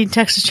Hardesty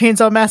Texas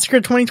Chainsaw Massacre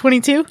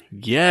 2022?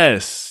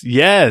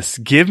 Yes.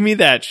 Give me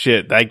that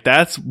shit. Like,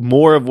 that's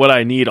more of what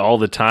I need all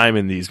the time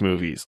in these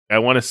movies. I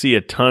want to see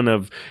a ton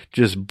of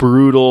just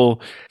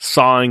brutal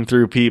sawing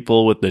through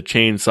people with the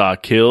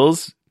chainsaw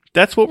kills.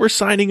 That's what we're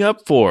signing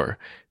up for.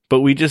 But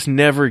we just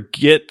never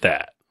get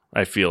that,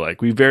 I feel like.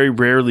 We very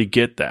rarely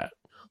get that.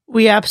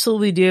 We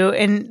absolutely do.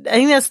 And I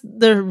think that's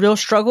the real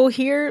struggle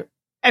here.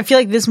 I feel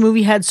like this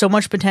movie had so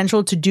much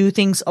potential to do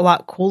things a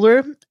lot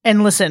cooler.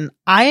 And listen,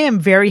 I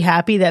am very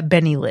happy that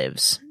Benny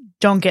lives.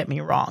 Don't get me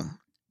wrong.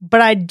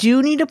 But I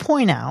do need to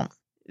point out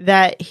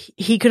that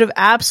he could have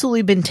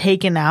absolutely been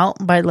taken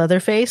out by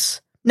Leatherface.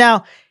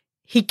 Now,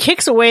 he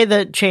kicks away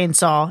the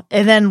chainsaw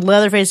and then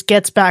Leatherface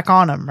gets back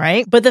on him,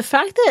 right? But the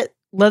fact that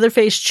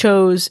Leatherface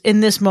chose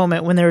in this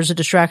moment when there was a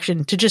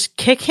distraction to just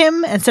kick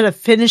him instead of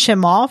finish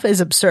him off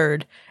is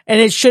absurd.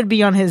 And it should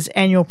be on his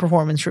annual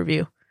performance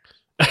review.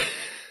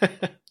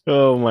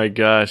 Oh my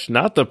gosh.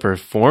 Not the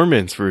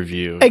performance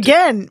review.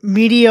 Again,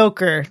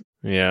 mediocre.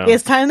 Yeah.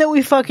 It's time that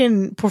we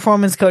fucking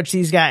performance coach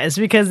these guys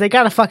because they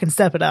gotta fucking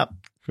step it up.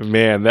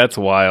 Man, that's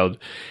wild.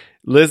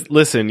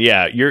 Listen,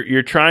 yeah,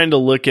 you're trying to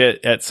look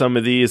at some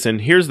of these, and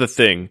here's the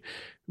thing.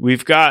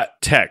 We've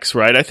got Tex,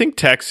 right? I think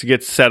Tex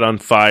gets set on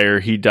fire.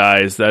 He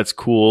dies. That's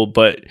cool.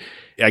 But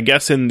I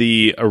guess in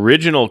the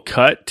original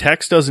cut,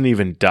 Tex doesn't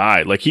even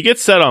die. Like, he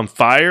gets set on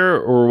fire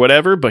or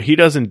whatever, but he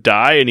doesn't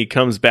die, and he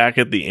comes back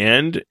at the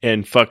end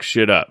and fucks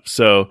shit up.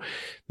 So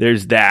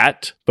there's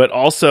that. But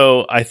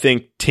also, I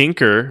think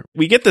Tinker,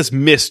 we get this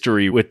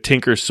mystery with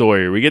Tinker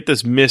Sawyer. We get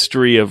this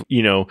mystery of,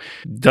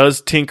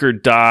 does Tinker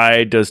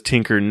die? Does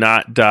Tinker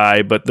not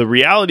die? But the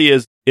reality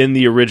is, in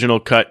the original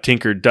cut,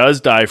 Tinker does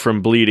die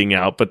from bleeding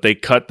out, but they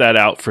cut that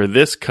out for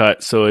this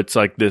cut. So it's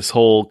like this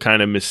whole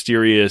kind of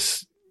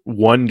mysterious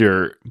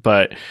wonder,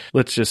 but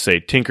let's just say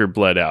Tinker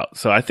bled out.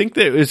 So I think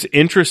that it was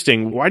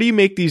interesting. Why do you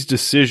make these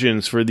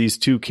decisions for these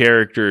two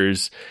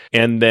characters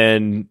and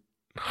then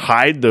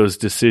hide those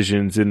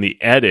decisions in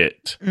the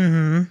edit?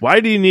 Mm-hmm.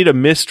 Why do you need a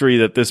mystery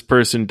that this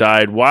person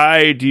died?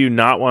 Why do you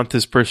not want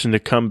this person to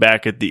come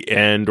back at the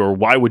end? Or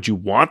why would you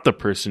want the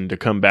person to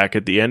come back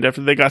at the end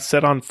after they got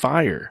set on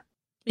fire?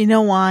 You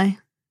know why?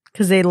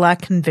 Because they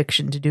lack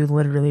conviction to do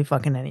literally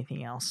fucking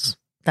anything else.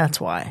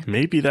 That's why.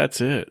 Maybe that's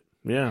it.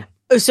 Yeah.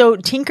 So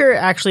Tinker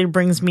actually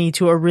brings me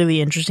to a really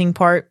interesting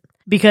part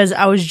because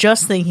I was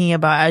just thinking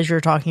about, as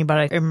you're talking about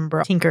it, I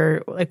remember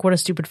Tinker, like, what a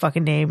stupid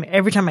fucking name.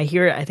 Every time I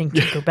hear it, I think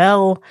Tinker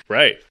Bell.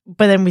 Right.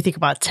 But then we think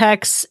about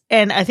Tex.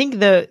 And I think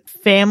the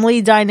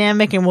family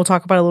dynamic, and we'll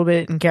talk about it a little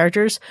bit in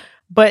characters,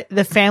 but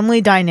the family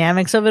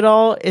dynamics of it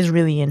all is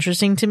really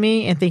interesting to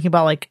me, and thinking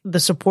about like the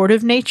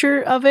supportive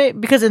nature of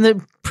it, because in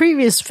the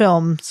previous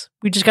films,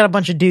 we just got a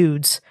bunch of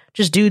dudes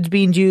just dudes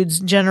being dudes,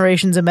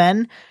 generations of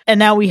men. And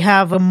now we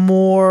have a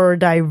more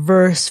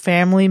diverse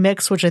family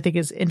mix, which I think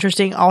is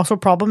interesting, also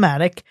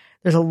problematic.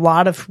 There's a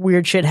lot of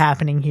weird shit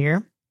happening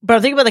here. But I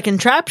think about the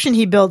contraption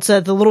he built so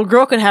that the little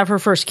girl could have her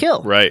first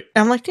kill. Right.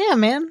 And I'm like, yeah,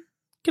 man,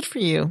 good for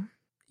you.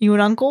 You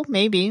an uncle?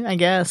 Maybe, I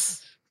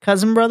guess.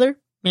 Cousin brother?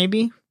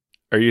 Maybe.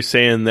 Are you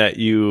saying that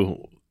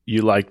you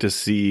like to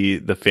see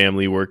the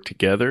family work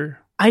together?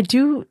 I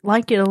do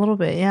like it a little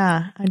bit,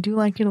 yeah. I do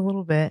like it a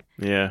little bit.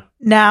 Yeah.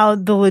 Now,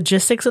 the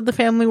logistics of the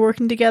family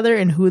working together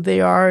and who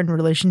they are in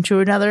relation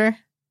to another,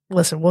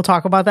 listen, we'll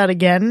talk about that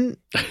again.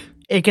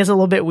 It gets a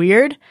little bit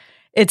weird.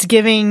 It's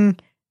giving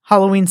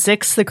Halloween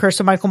 6, The Curse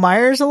of Michael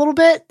Myers, a little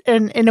bit,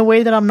 and in a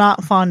way that I'm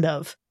not fond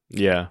of.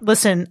 Yeah.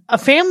 Listen, a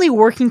family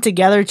working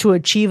together to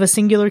achieve a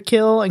singular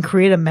kill and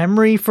create a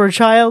memory for a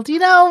child, you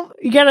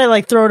gotta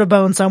like throw it a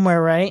bone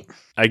somewhere, right?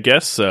 I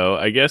guess so.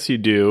 I guess you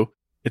do.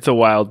 It's a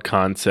wild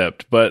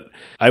concept, but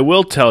I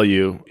will tell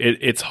you,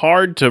 it's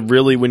hard to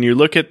really, when you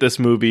look at this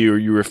movie or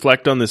you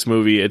reflect on this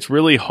movie, it's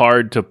really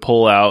hard to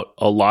pull out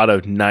a lot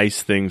of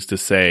nice things to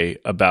say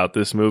about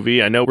this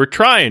movie. I know we're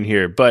trying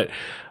here, but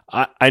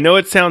I know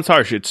it sounds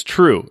harsh. It's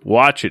true.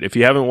 Watch it. If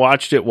you haven't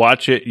watched it,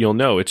 watch it. You'll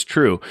know it's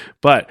true.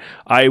 But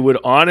I would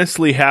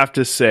honestly have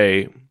to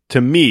say, to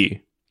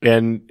me,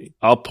 and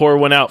I'll pour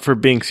one out for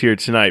Binks here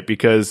tonight,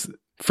 because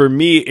for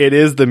me, it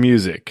is the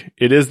music.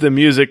 It is the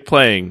music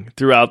playing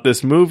throughout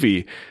this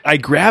movie. I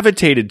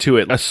gravitated to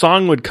it. A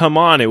song would come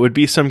on. It would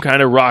be some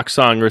kind of rock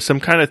song or some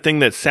kind of thing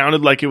that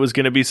sounded like it was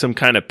going to be some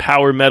kind of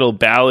power metal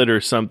ballad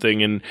or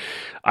something. And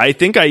I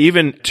think I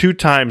even 2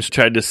 times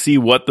tried to see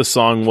what the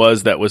song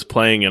was that was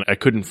playing, and I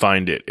couldn't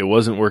find it. It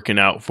wasn't working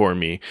out for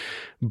me.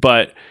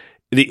 But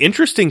the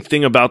interesting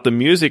thing about the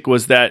music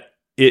was that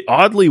it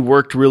oddly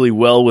worked really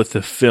well with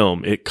the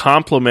film. It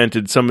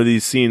complemented some of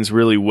these scenes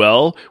really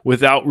well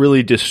without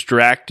really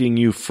distracting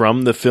you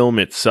from the film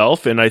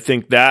itself. And I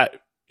think that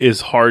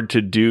is hard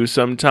to do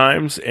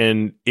sometimes.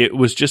 And it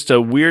was just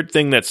a weird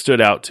thing that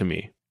stood out to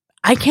me.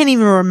 I can't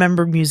even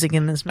remember music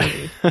in this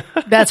movie.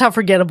 That's how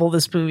forgettable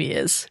this movie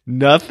is.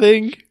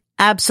 Nothing?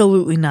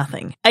 Absolutely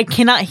nothing. I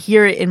cannot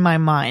hear it in my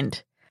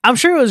mind. I'm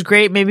sure it was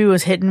great. Maybe it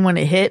was hitting when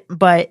it hit,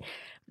 but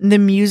the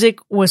music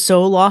was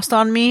so lost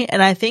on me,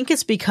 and I think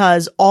it's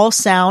because all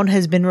sound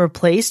has been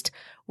replaced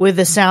with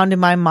the sound in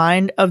my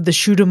mind of the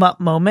shoot 'em up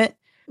moment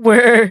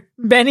where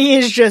Benny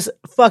is just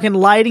fucking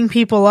lighting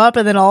people up,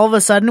 and then all of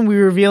a sudden we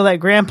reveal that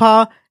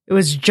Grandpa, it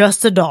was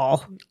just a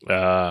doll.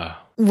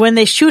 When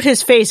they shoot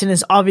his face and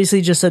it's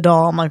obviously just a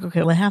doll, I'm like, okay,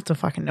 well, they have to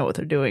fucking know what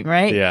they're doing,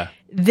 right? Yeah.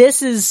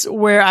 This is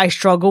where I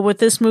struggle with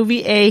this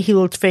movie. He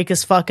looked fake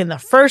as fuck in the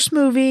first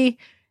movie.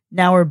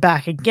 Now we're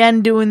back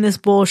again doing this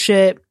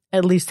bullshit.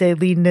 At least they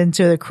leaned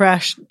into the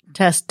crash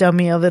test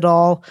dummy of it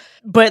all.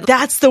 But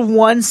that's the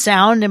one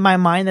sound in my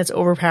mind that's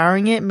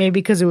overpowering it.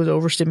 Maybe because it was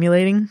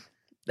overstimulating.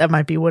 That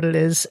might be what it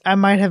is. I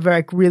might have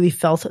like really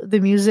felt the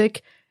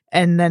music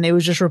and then it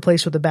was just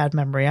replaced with a bad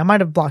memory. I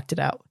might have blocked it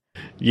out.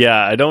 Yeah,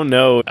 I don't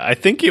know. I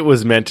think it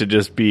was meant to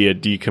just be a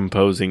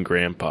decomposing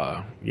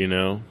grandpa,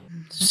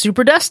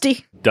 Super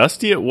dusty.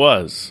 Dusty it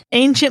was.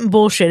 Ancient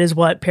bullshit is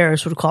what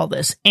Paris would call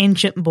this.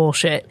 Ancient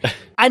bullshit.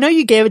 I know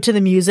you gave it to the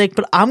music,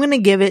 but I'm going to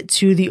give it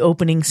to the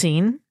opening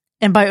scene.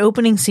 And by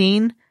opening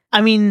scene,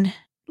 I mean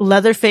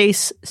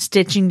Leatherface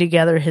stitching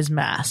together his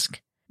mask.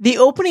 The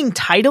opening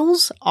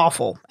titles,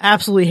 awful.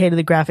 Absolutely hated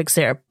the graphics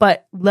there.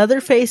 But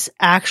Leatherface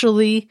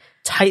actually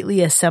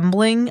tightly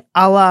assembling,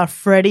 a la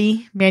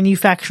Freddy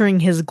manufacturing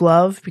his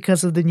glove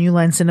because of the New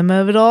Line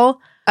Cinema of it all,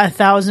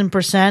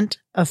 1,000%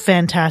 a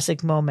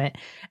fantastic moment.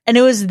 And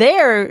it was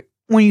there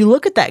when you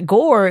look at that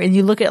gore and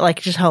you look at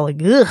like just how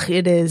like ugh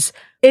it is.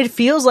 It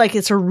feels like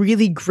it's a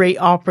really great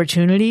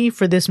opportunity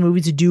for this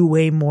movie to do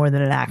way more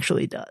than it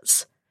actually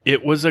does.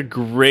 It was a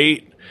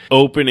great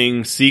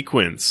opening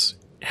sequence.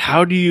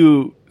 How do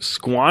you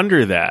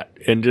squander that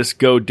and just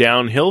go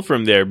downhill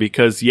from there?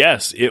 Because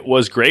yes, it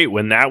was great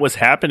when that was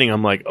happening.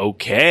 I'm like,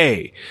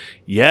 okay,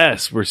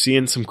 yes, we're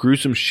seeing some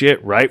gruesome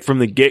shit right from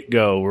the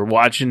get-go. We're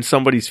watching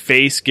somebody's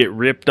face get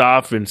ripped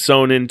off and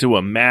sewn into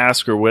a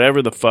mask or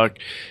whatever the fuck.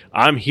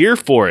 I'm here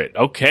for it.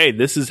 Okay,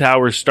 this is how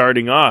we're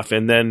starting off.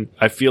 And then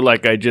I feel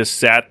like I just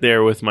sat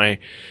there with my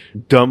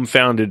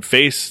dumbfounded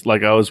face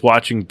like I was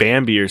watching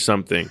Bambi or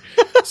something.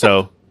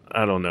 So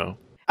I don't know.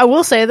 I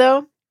will say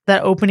though,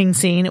 that opening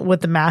scene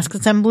with the mask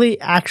assembly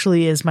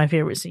actually is my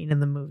favorite scene in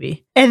the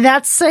movie. And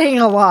that's saying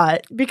a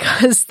lot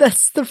because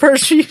that's the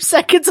first few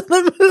seconds of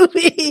the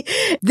movie.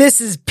 This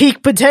is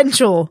peak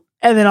potential.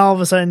 And then all of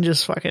a sudden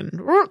just fucking...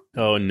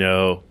 Oh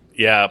no.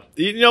 Yeah.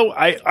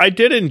 I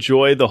did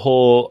enjoy the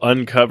whole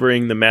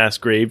uncovering the mass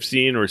grave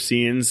scene or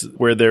scenes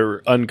where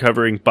they're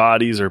uncovering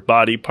bodies or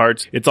body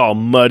parts. It's all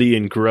muddy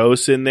and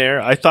gross in there.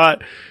 I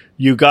thought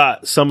you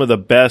got some of the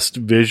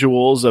best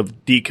visuals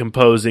of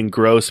decomposing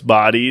gross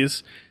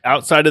bodies.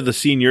 Outside of the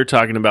scene you're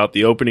talking about,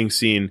 the opening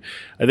scene,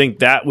 I think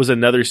that was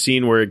another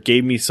scene where it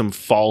gave me some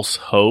false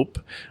hope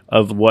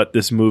of what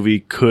this movie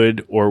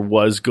could or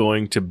was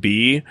going to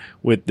be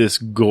with this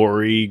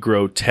gory,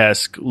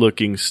 grotesque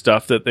looking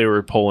stuff that they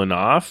were pulling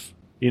off,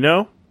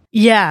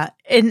 Yeah.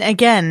 And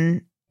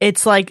again,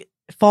 it's like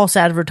false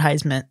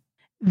advertisement.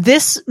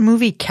 This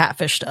movie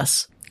catfished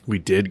us. We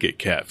did get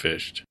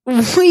catfished.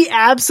 We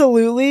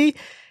absolutely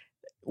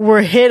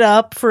were hit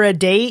up for a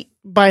date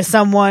by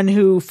someone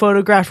who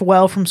photographed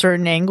well from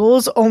certain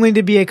angles, only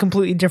to be a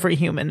completely different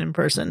human in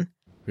person.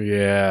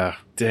 Yeah,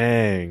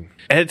 dang.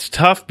 It's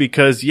tough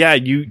because, yeah,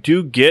 you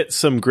do get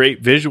some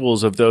great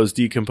visuals of those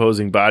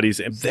decomposing bodies.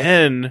 And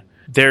then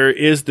there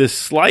is this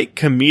slight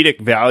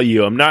comedic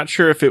value. I'm not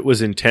sure if it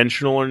was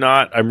intentional or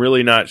not. I'm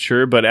really not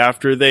sure. But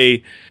after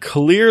they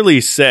clearly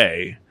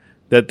say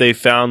that they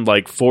found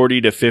like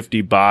 40 to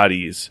 50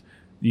 bodies,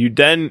 you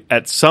then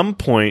at some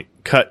point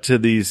cut to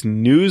these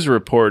news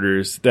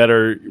reporters that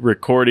are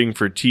recording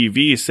for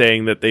TV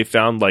saying that they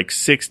found like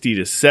 60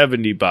 to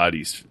 70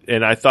 bodies.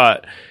 And I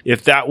thought,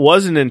 if that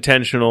wasn't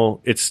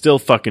intentional, it's still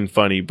fucking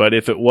funny. But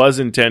if it was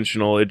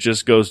intentional, it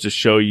just goes to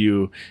show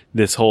you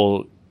this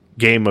whole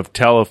game of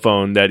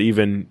telephone that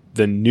even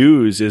the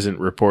news isn't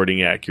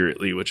reporting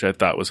accurately, which I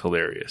thought was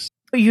hilarious.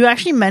 You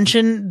actually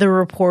mentioned the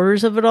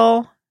reporters of it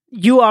all.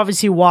 You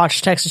obviously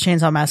watched Texas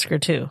Chainsaw Massacre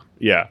too.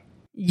 Yeah.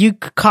 You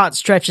caught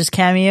Stretch's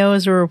cameo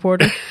as a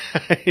reporter?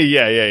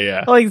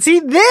 Yeah. Like, see,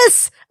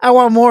 this I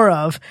want more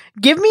of.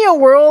 Give me a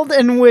world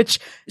in which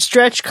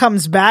Stretch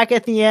comes back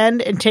at the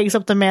end and takes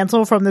up the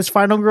mantle from this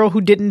final girl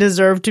who didn't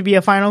deserve to be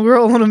a final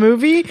girl in a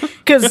movie.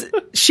 Because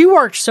she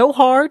worked so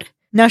hard.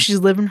 Now she's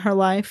living her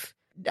life.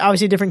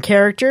 Obviously a different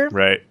character.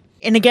 Right.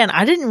 And again,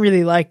 I didn't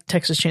really like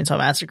Texas Chainsaw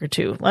Massacre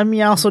 2. Let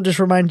me also just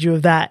remind you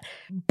of that.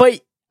 But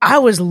I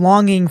was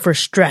longing for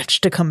Stretch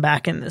to come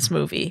back in this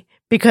movie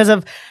because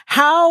of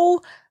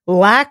how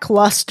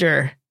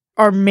lackluster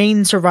our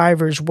main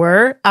survivors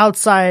were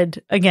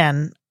outside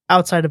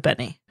of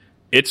Benny.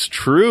 It's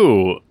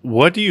true.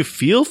 What do you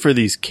feel for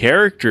these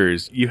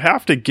characters? You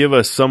have to give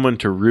us someone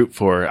to root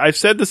for. I've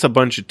said this a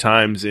bunch of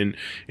times in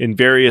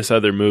various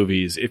other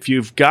movies. If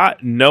you've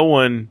got no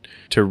one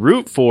to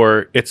root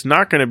for, it's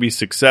not going to be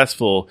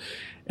successful.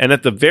 And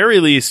at the very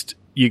least,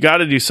 you got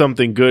to do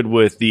something good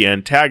with the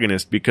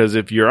antagonist, because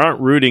if you aren't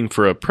rooting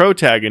for a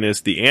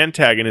protagonist, the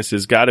antagonist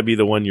has got to be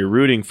the one you're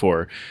rooting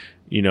for.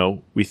 You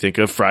know, we think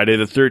of Friday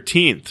the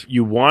 13th.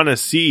 You want to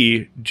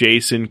see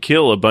Jason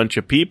kill a bunch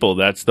of people.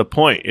 That's the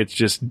point. It's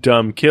just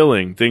dumb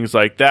killing, things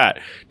like that.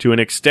 To an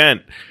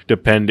extent,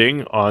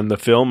 depending on the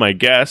film, I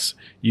guess,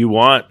 you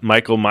want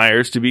Michael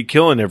Myers to be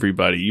killing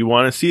everybody. You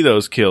want to see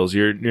those kills.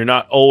 You're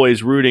not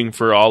always rooting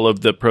for all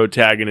of the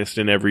protagonists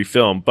in every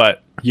film,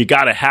 but you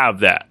got to have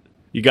that.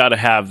 You got to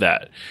have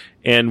that.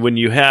 And when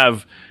you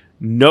have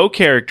no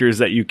characters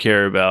that you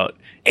care about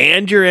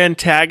and your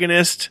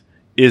antagonist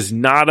is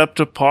not up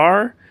to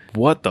par,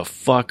 what the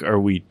fuck are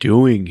we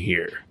doing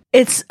here?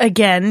 It's,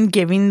 again,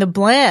 giving the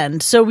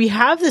bland. So we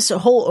have this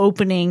whole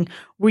opening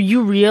where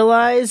you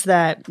realize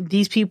that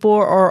these people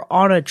are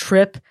on a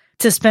trip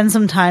to spend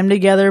some time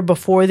together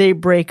before they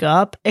break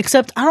up,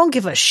 except I don't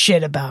give a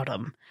shit about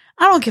them.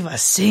 I don't give a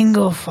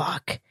single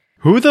fuck.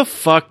 Who the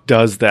fuck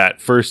does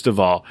that, first of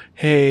all?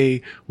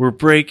 Hey, we're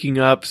breaking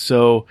up,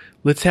 so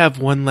let's have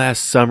one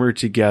last summer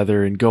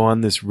together and go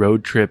on this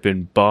road trip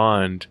and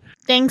bond.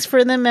 Thanks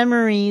for the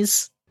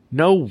memories.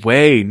 No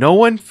way. No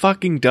one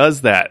fucking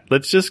does that.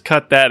 Let's just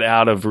cut that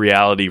out of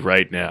reality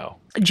right now.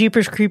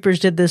 Jeepers Creepers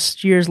did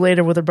this years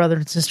later with a brother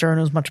and sister, and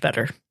it was much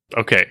better.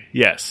 Okay,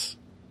 yes.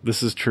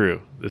 This is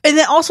true. And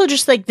then also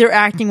just like their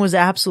acting was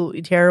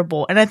absolutely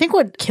terrible. And I think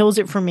what kills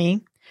it for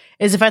me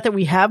is the fact that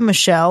we have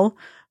Michelle,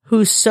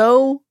 who's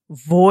so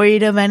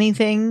void of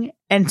anything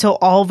until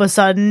all of a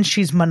sudden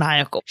she's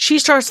maniacal. She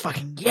starts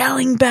fucking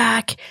yelling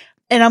back.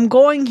 And I'm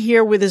going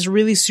here with this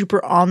really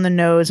super on the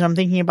nose, and I'm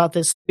thinking about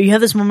this. You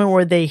have this moment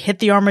where they hit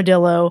the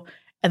armadillo,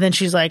 and then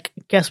she's like,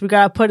 guess we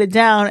gotta put it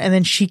down, and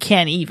then she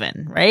can't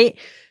even, right?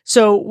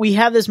 So we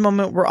have this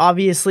moment where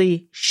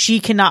obviously she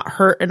cannot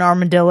hurt an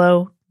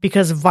armadillo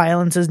because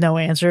violence is no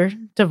answer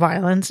to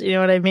violence, you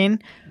know what I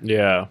mean?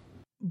 Yeah.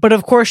 But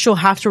of course she'll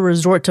have to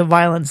resort to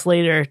violence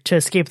later to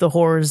escape the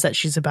horrors that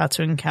she's about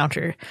to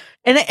encounter.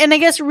 And I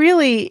guess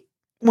really,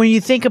 when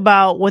you think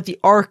about what the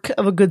arc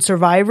of a good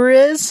survivor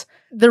is,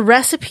 the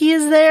recipe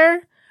is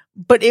there,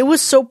 but it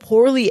was so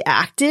poorly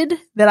acted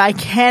that I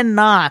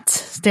cannot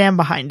stand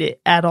behind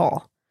it at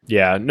all.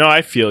 Yeah, no,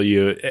 I feel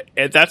you.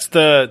 That's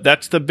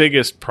the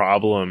biggest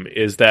problem,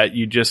 is that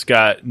you just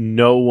got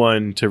no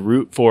one to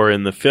root for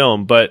in the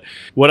film. But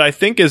what I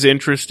think is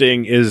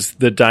interesting is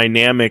the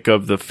dynamic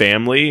of the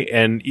family.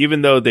 And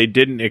even though they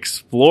didn't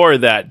explore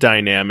that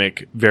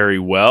dynamic very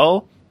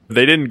well,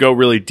 they didn't go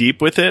really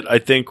deep with it. I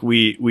think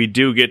we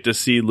do get to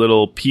see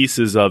little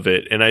pieces of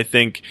it. And I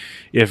think,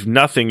 if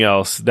nothing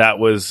else, that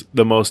was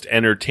the most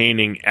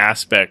entertaining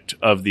aspect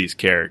of these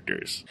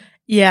characters.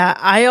 Yeah,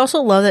 I also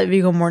love that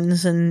Viggo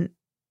Mortensen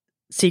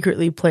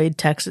secretly played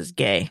Texas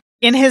gay.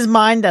 In his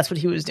mind, that's what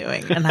he was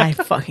doing. And I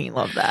fucking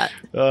love that.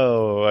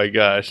 Oh my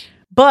gosh.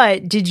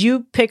 But did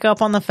you pick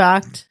up on the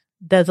fact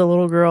that the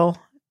little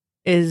girl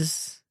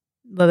is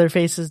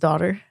Leatherface's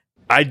daughter?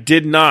 I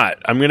did not.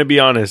 I'm going to be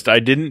honest. I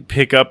didn't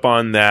pick up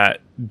on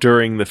that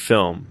during the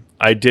film.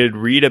 I did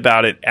read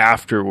about it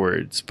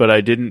afterwards, but I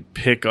didn't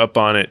pick up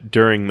on it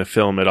during the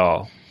film at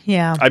all.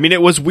 Yeah. I mean,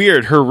 it was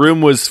weird. Her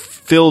room was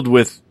filled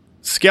with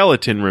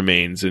skeleton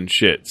remains and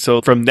shit.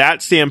 So from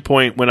that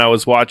standpoint, when I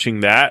was watching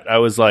that, I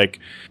was like,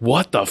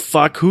 what the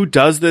fuck? Who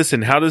does this?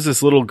 And how does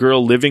this little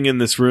girl living in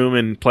this room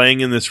and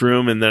playing in this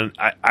room? And then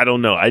I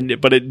don't know.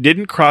 But it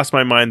didn't cross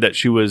my mind that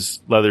she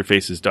was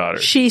Leatherface's daughter.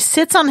 She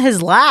sits on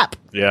his lap.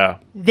 Yeah.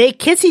 They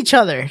kiss each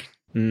other.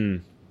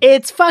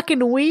 It's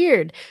fucking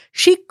weird.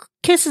 She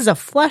kisses a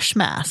flesh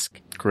mask.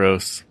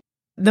 Gross.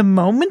 The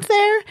moment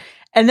there,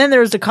 and then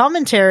there's a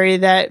commentary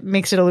that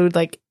makes it allude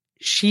like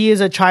she is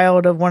a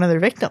child of one of their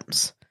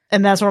victims.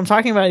 And that's what I'm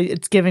talking about.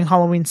 It's giving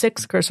Halloween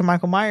 6, Curse of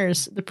Michael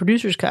Myers, the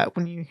producer's cut,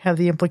 when you have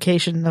the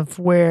implication of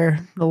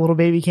where the little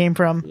baby came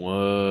from.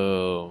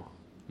 Whoa.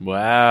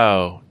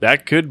 Wow.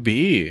 That could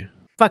be.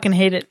 Fucking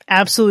hate it.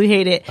 Absolutely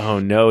hate it. Oh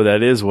no,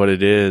 that is what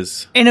it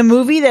is. In a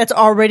movie that's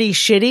already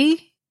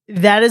shitty,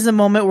 that is a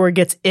moment where it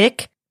gets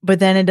ick, but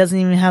then it doesn't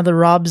even have the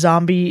Rob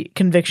Zombie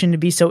conviction to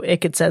be so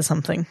ick it says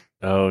something.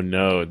 Oh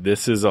no,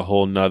 this is a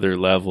whole nother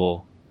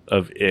level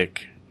of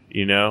ick,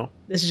 you know?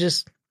 This is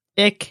just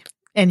ick,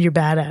 and you're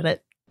bad at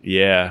it.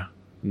 Yeah.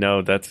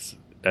 No, that's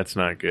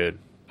not good.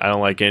 I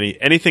don't like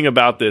anything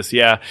about this.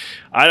 Yeah.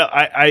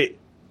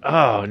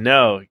 Oh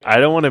no, I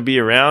don't want to be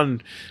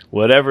around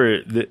whatever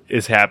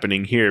is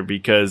happening here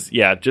because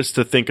yeah, just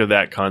to think of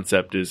that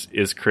concept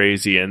is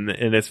crazy and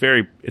it's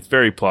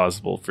very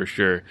plausible for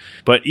sure.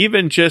 But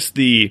even just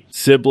the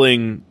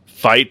sibling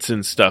fights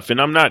and stuff, and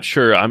I'm not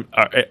sure.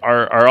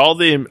 Are all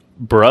the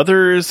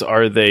brothers?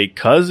 Are they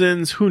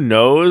cousins? Who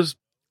knows?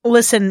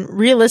 Listen,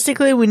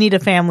 realistically, we need a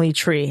family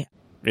tree.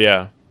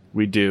 Yeah,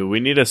 we do. We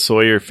need a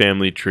Sawyer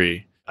family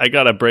tree. I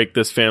gotta break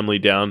this family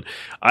down.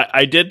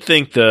 I did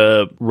think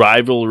the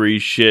rivalry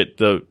shit,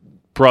 the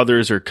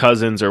brothers or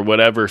cousins or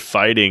whatever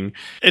fighting,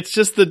 it's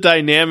just the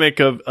dynamic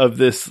of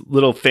this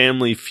little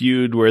family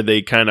feud where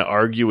they kind of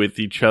argue with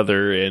each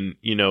other and,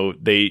 you know,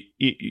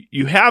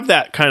 you have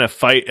that kind of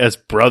fight as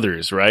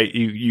brothers, right?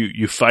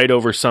 You fight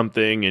over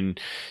something and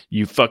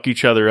you fuck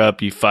each other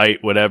up, you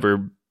fight,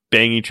 whatever,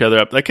 bang each other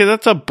up. Like,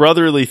 that's a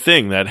brotherly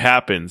thing that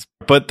happens.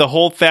 But the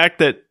whole fact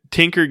that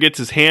Tinker gets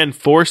his hand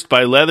forced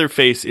by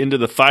Leatherface into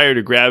the fire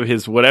to grab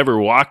his whatever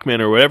Walkman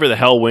or whatever the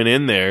hell went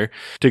in there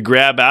to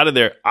grab out of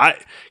there.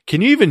 Can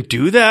you even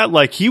do that?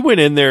 Like, he went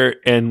in there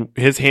and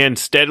his hand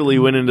steadily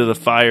went into the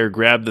fire,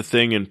 grabbed the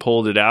thing and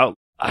pulled it out.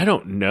 I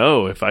don't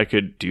know if I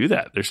could do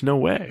that. There's no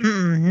way.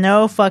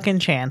 No fucking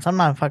chance. I'm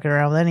not fucking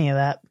around with any of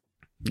that.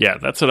 Yeah,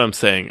 that's what I'm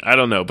saying. I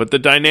don't know. But the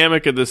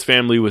dynamic of this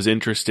family was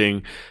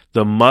interesting.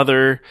 The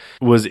mother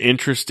was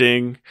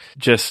interesting.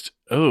 Just,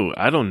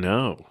 I don't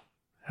know.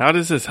 How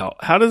does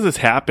this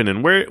happen?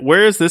 And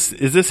where is this?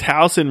 Is this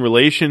house in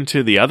relation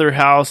to the other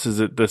house? Is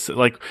it this,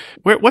 like,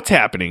 what's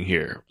happening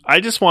here? I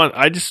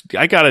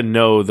gotta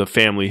know the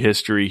family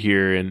history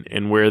here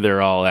and where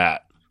they're all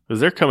at.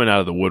 Because they're coming out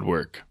of the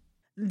woodwork.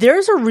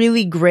 There's a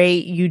really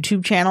great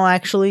YouTube channel,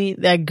 actually,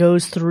 that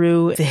goes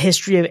through the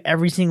history of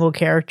every single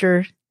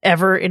character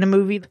ever in a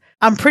movie.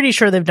 I'm pretty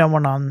sure they've done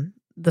one on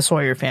the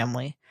Sawyer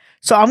family.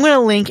 So I'm going to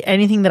link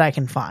anything that I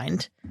can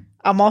find.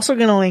 I'm also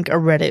going to link a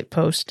Reddit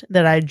post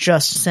that I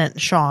just sent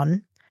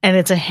Sean, and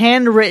it's a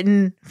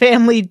handwritten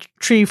family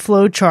tree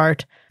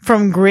flowchart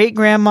from great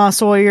grandma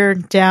Sawyer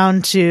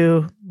down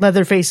to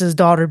Leatherface's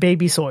daughter,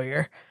 baby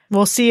Sawyer.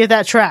 We'll see if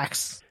that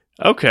tracks.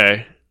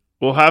 Okay.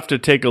 We'll have to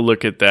take a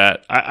look at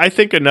that. I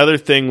think another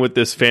thing with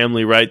this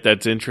family, right,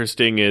 that's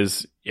interesting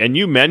is, and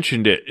you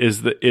mentioned it,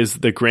 is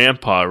the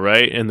grandpa,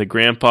 right? And the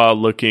grandpa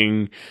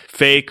looking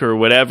fake or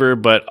whatever,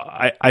 but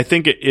I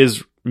think it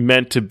is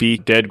meant to be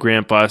dead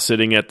grandpa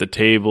sitting at the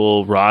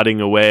table, rotting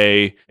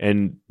away,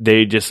 and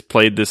they just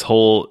played this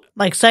whole...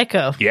 Like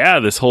Psycho. Yeah,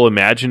 this whole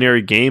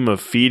imaginary game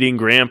of feeding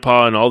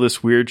grandpa and all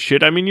this weird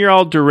shit. I mean, you're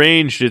all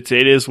deranged. It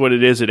is what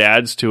it is. It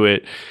adds to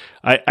it.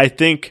 I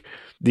think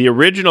the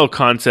original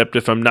concept,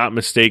 if I'm not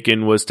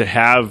mistaken, was to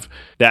have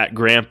that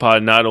grandpa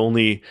not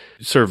only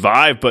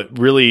survive, but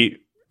really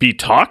be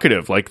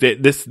talkative. Like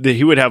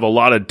he would have a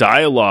lot of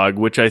dialogue,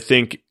 which I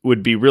think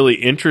would be really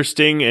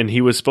interesting. And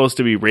he was supposed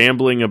to be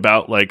rambling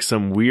about like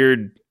some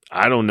weird,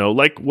 I don't know,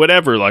 like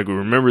whatever, like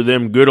remember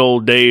them good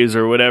old days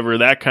or whatever,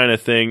 that kind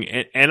of thing.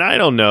 And I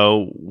don't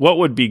know what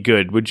would be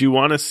good. Would you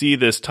want to see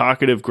this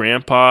talkative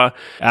grandpa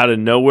out of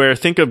nowhere?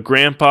 Think of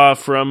grandpa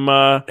from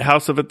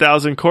House of a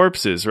Thousand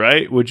Corpses,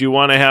 right? Would you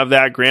want to have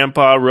that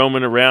grandpa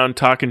roaming around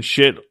talking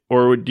shit?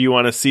 Or do you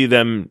want to see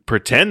them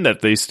pretend that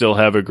they still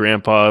have a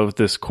grandpa with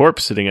this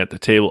corpse sitting at the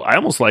table? I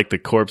almost like the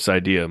corpse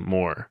idea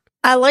more.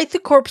 I like the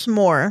corpse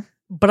more,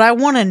 but I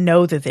want to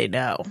know that they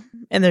know.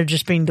 And they're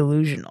just being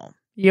delusional.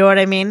 You know what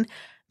I mean?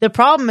 The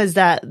problem is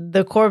that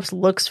the corpse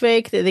looks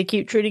fake, that they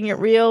keep treating it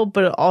real,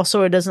 but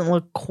also it doesn't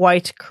look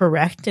quite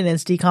correct in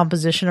its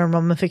decomposition or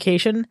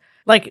mummification.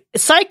 Like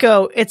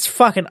Psycho, it's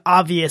fucking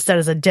obvious that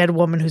is a dead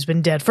woman who's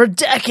been dead for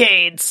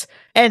decades.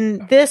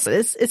 And this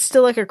it's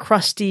still like a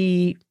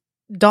crusty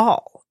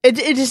doll. It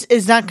just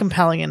is not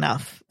compelling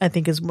enough, I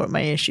think, is what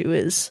my issue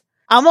is.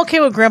 I'm okay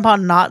with grandpa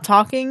not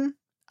talking.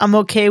 I'm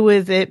okay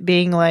with it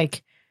being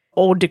like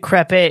old,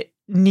 decrepit,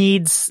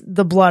 needs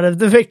the blood of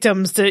the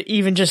victims to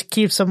even just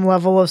keep some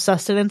level of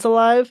sustenance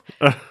alive.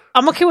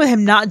 I'm okay with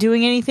him not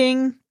doing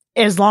anything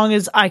as long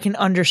as I can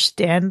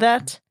understand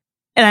that.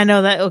 And I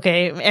know that,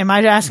 okay, am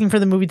I asking for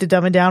the movie to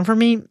dumb it down for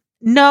me?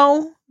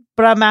 No,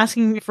 but I'm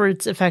asking for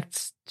its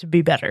effects to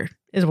be better,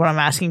 is what I'm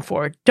asking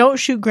for. Don't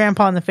shoot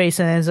Grandpa in the face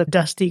and as a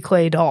dusty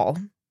clay doll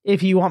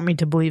if you want me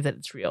to believe that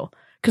it's real.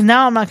 Because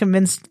now I'm not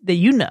convinced that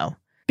you know.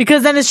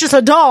 Because then it's just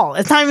a doll.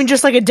 It's not even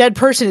just like a dead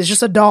person. It's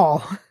just a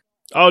doll.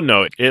 Oh,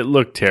 no, it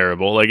looked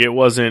terrible. Like, it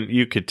wasn't,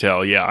 you could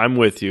tell. Yeah, I'm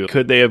with you.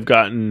 Could they have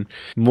gotten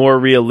more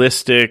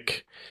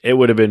realistic? It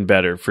would have been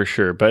better for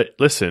sure. But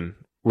listen,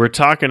 we're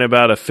talking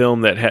about a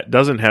film that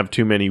doesn't have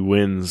too many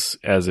wins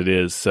as it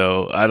is.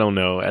 So I don't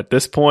know. At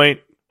this point,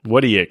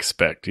 what do you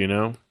expect, you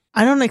know?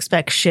 I don't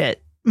expect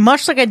shit.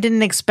 Much like I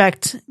didn't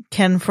expect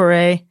Ken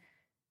Foray,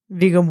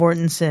 Viggo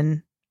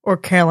Mortensen, or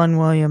Carolyn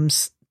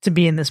Williams to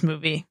be in this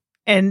movie.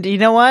 And you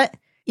know what?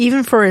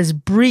 Even for as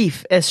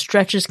brief as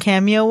Stretch's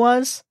cameo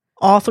was,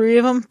 all three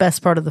of them,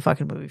 best part of the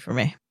fucking movie for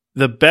me.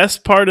 The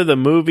best part of the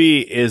movie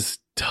is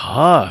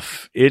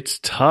tough. It's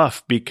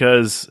tough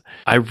because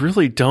I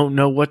really don't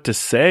know what to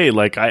say.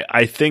 Like,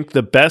 I think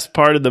the best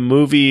part of the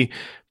movie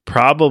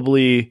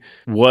probably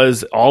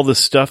was all the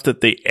stuff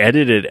that they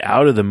edited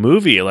out of the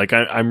movie. Like,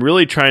 I'm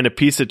really trying to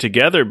piece it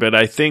together, but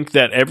I think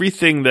that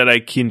everything that I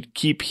can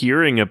keep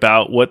hearing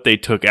about what they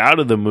took out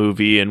of the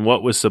movie and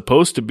what was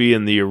supposed to be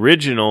in the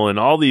original and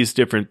all these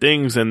different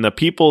things, and the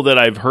people that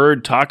I've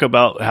heard talk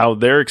about how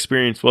their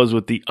experience was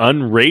with the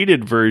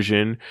unrated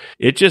version,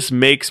 it just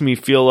makes me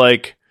feel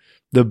like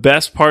the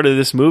best part of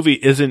this movie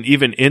isn't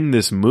even in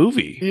this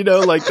movie. You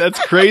know, like, that's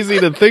crazy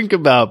to think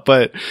about,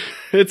 but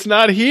it's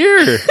not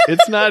here.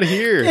 It's not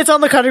here. It's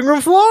on the cutting room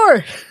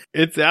floor.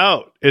 It's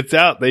out. It's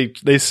out.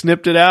 They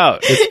snipped it out.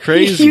 It's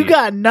crazy. You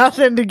got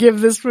nothing to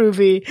give this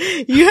movie.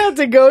 You have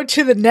to go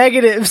to the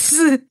negatives.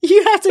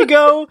 You have to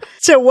go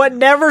to what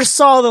never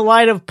saw the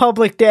light of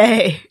public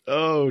day.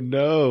 Oh,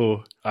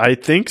 no. I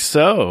think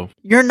so.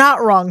 You're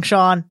not wrong,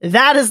 Sean.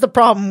 That is the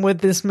problem with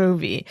this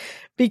movie.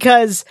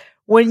 Because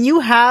when you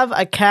have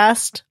a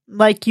cast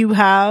like you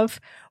have,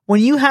 when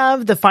you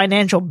have the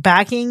financial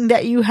backing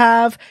that you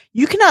have,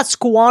 you cannot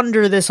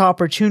squander this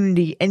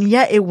opportunity, and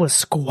yet it was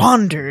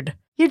squandered.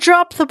 You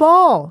dropped the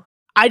ball.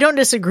 I don't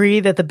disagree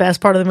that the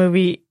best part of the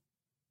movie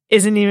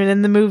isn't even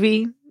in the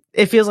movie.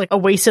 It feels like a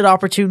wasted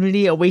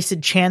opportunity, a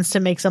wasted chance to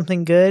make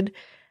something good.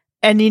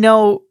 And, you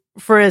know,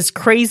 for as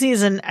crazy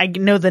as I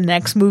know the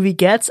next movie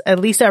gets, at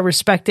least I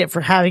respect it for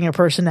having a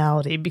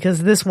personality,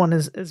 because this one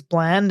is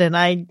bland and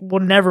I will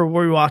never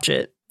rewatch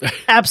it.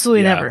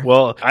 Absolutely never.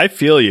 Well, I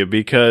feel you,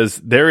 because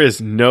there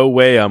is no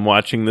way I'm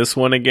watching this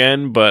one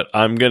again, but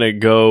I'm going to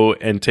go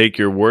and take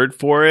your word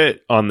for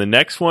it on the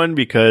next one,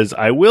 because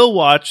I will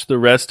watch the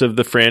rest of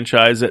the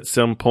franchise at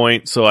some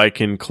point so I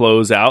can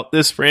close out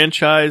this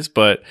franchise.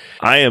 But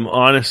I am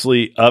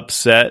honestly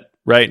upset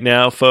right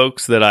now,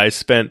 folks, that I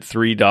spent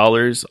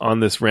 $3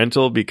 on this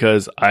rental,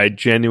 because I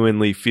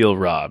genuinely feel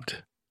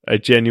robbed. I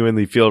didn't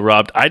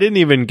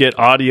even get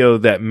audio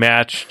that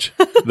matched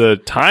the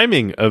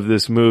timing of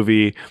this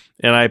movie,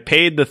 and I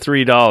paid the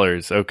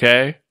 $3,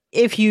 okay?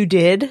 If you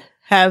did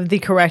have the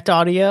correct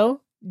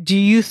audio, do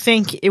you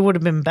think it would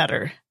have been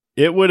better?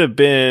 It would have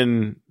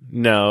been,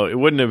 no, it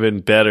wouldn't have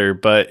been better,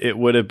 but it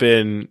would have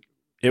been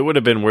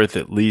worth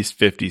at least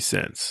 50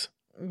 cents.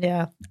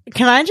 Yeah.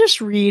 Can I just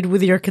read,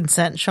 with your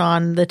consent,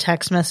 Sean, the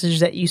text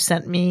message that you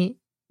sent me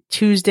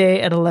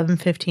Tuesday at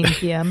 11:15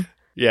 p.m.?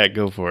 Yeah,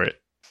 go for it.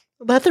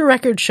 Let the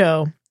record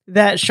show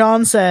that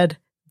Sean said,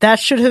 "That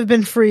should have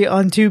been free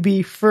on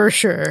Tubi for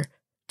sure."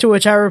 To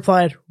which I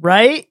replied,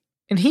 "Right?"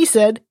 And he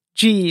said,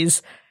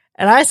 "Geez."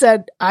 And I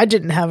said, "I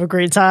didn't have a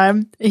great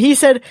time." And he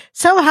said,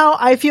 "Somehow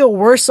I feel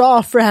worse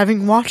off for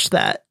having watched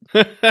that."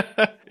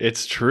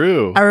 It's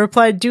true. I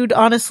replied, "Dude,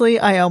 honestly,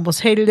 I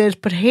almost hated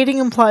it, but hating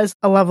implies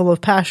a level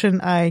of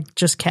passion I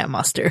just can't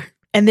muster."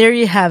 And there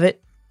you have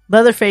it.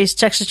 Leatherface,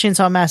 Texas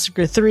Chainsaw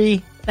Massacre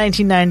 3,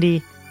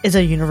 1990 is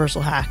a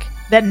universal hack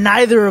that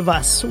neither of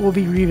us will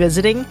be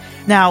revisiting.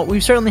 Now,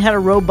 we've certainly had a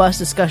robust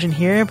discussion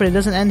here, but it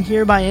doesn't end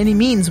here by any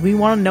means. We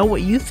want to know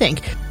what you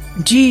think.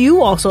 Do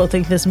you also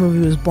think this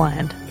movie was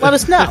bland? Let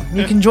us know.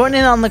 You can join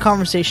in on the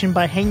conversation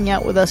by hanging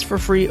out with us for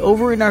free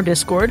over in our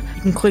Discord.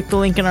 You can click the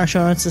link in our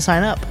show notes to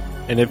sign up.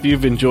 And if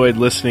you've enjoyed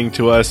listening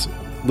to us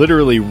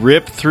literally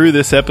rip through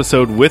this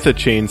episode with a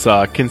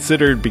chainsaw,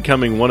 consider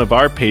becoming one of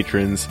our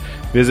patrons.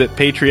 Visit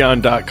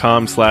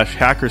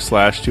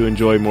patreon.com/hackerslash to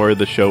enjoy more of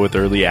the show with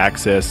early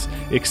access,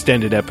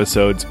 extended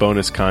episodes,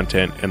 bonus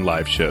content, and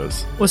live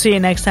shows. We'll see you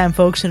next time,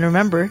 folks, and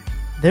remember,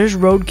 there's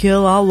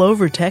roadkill all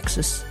over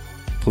Texas.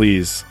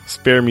 Please,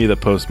 spare me the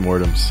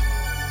postmortems.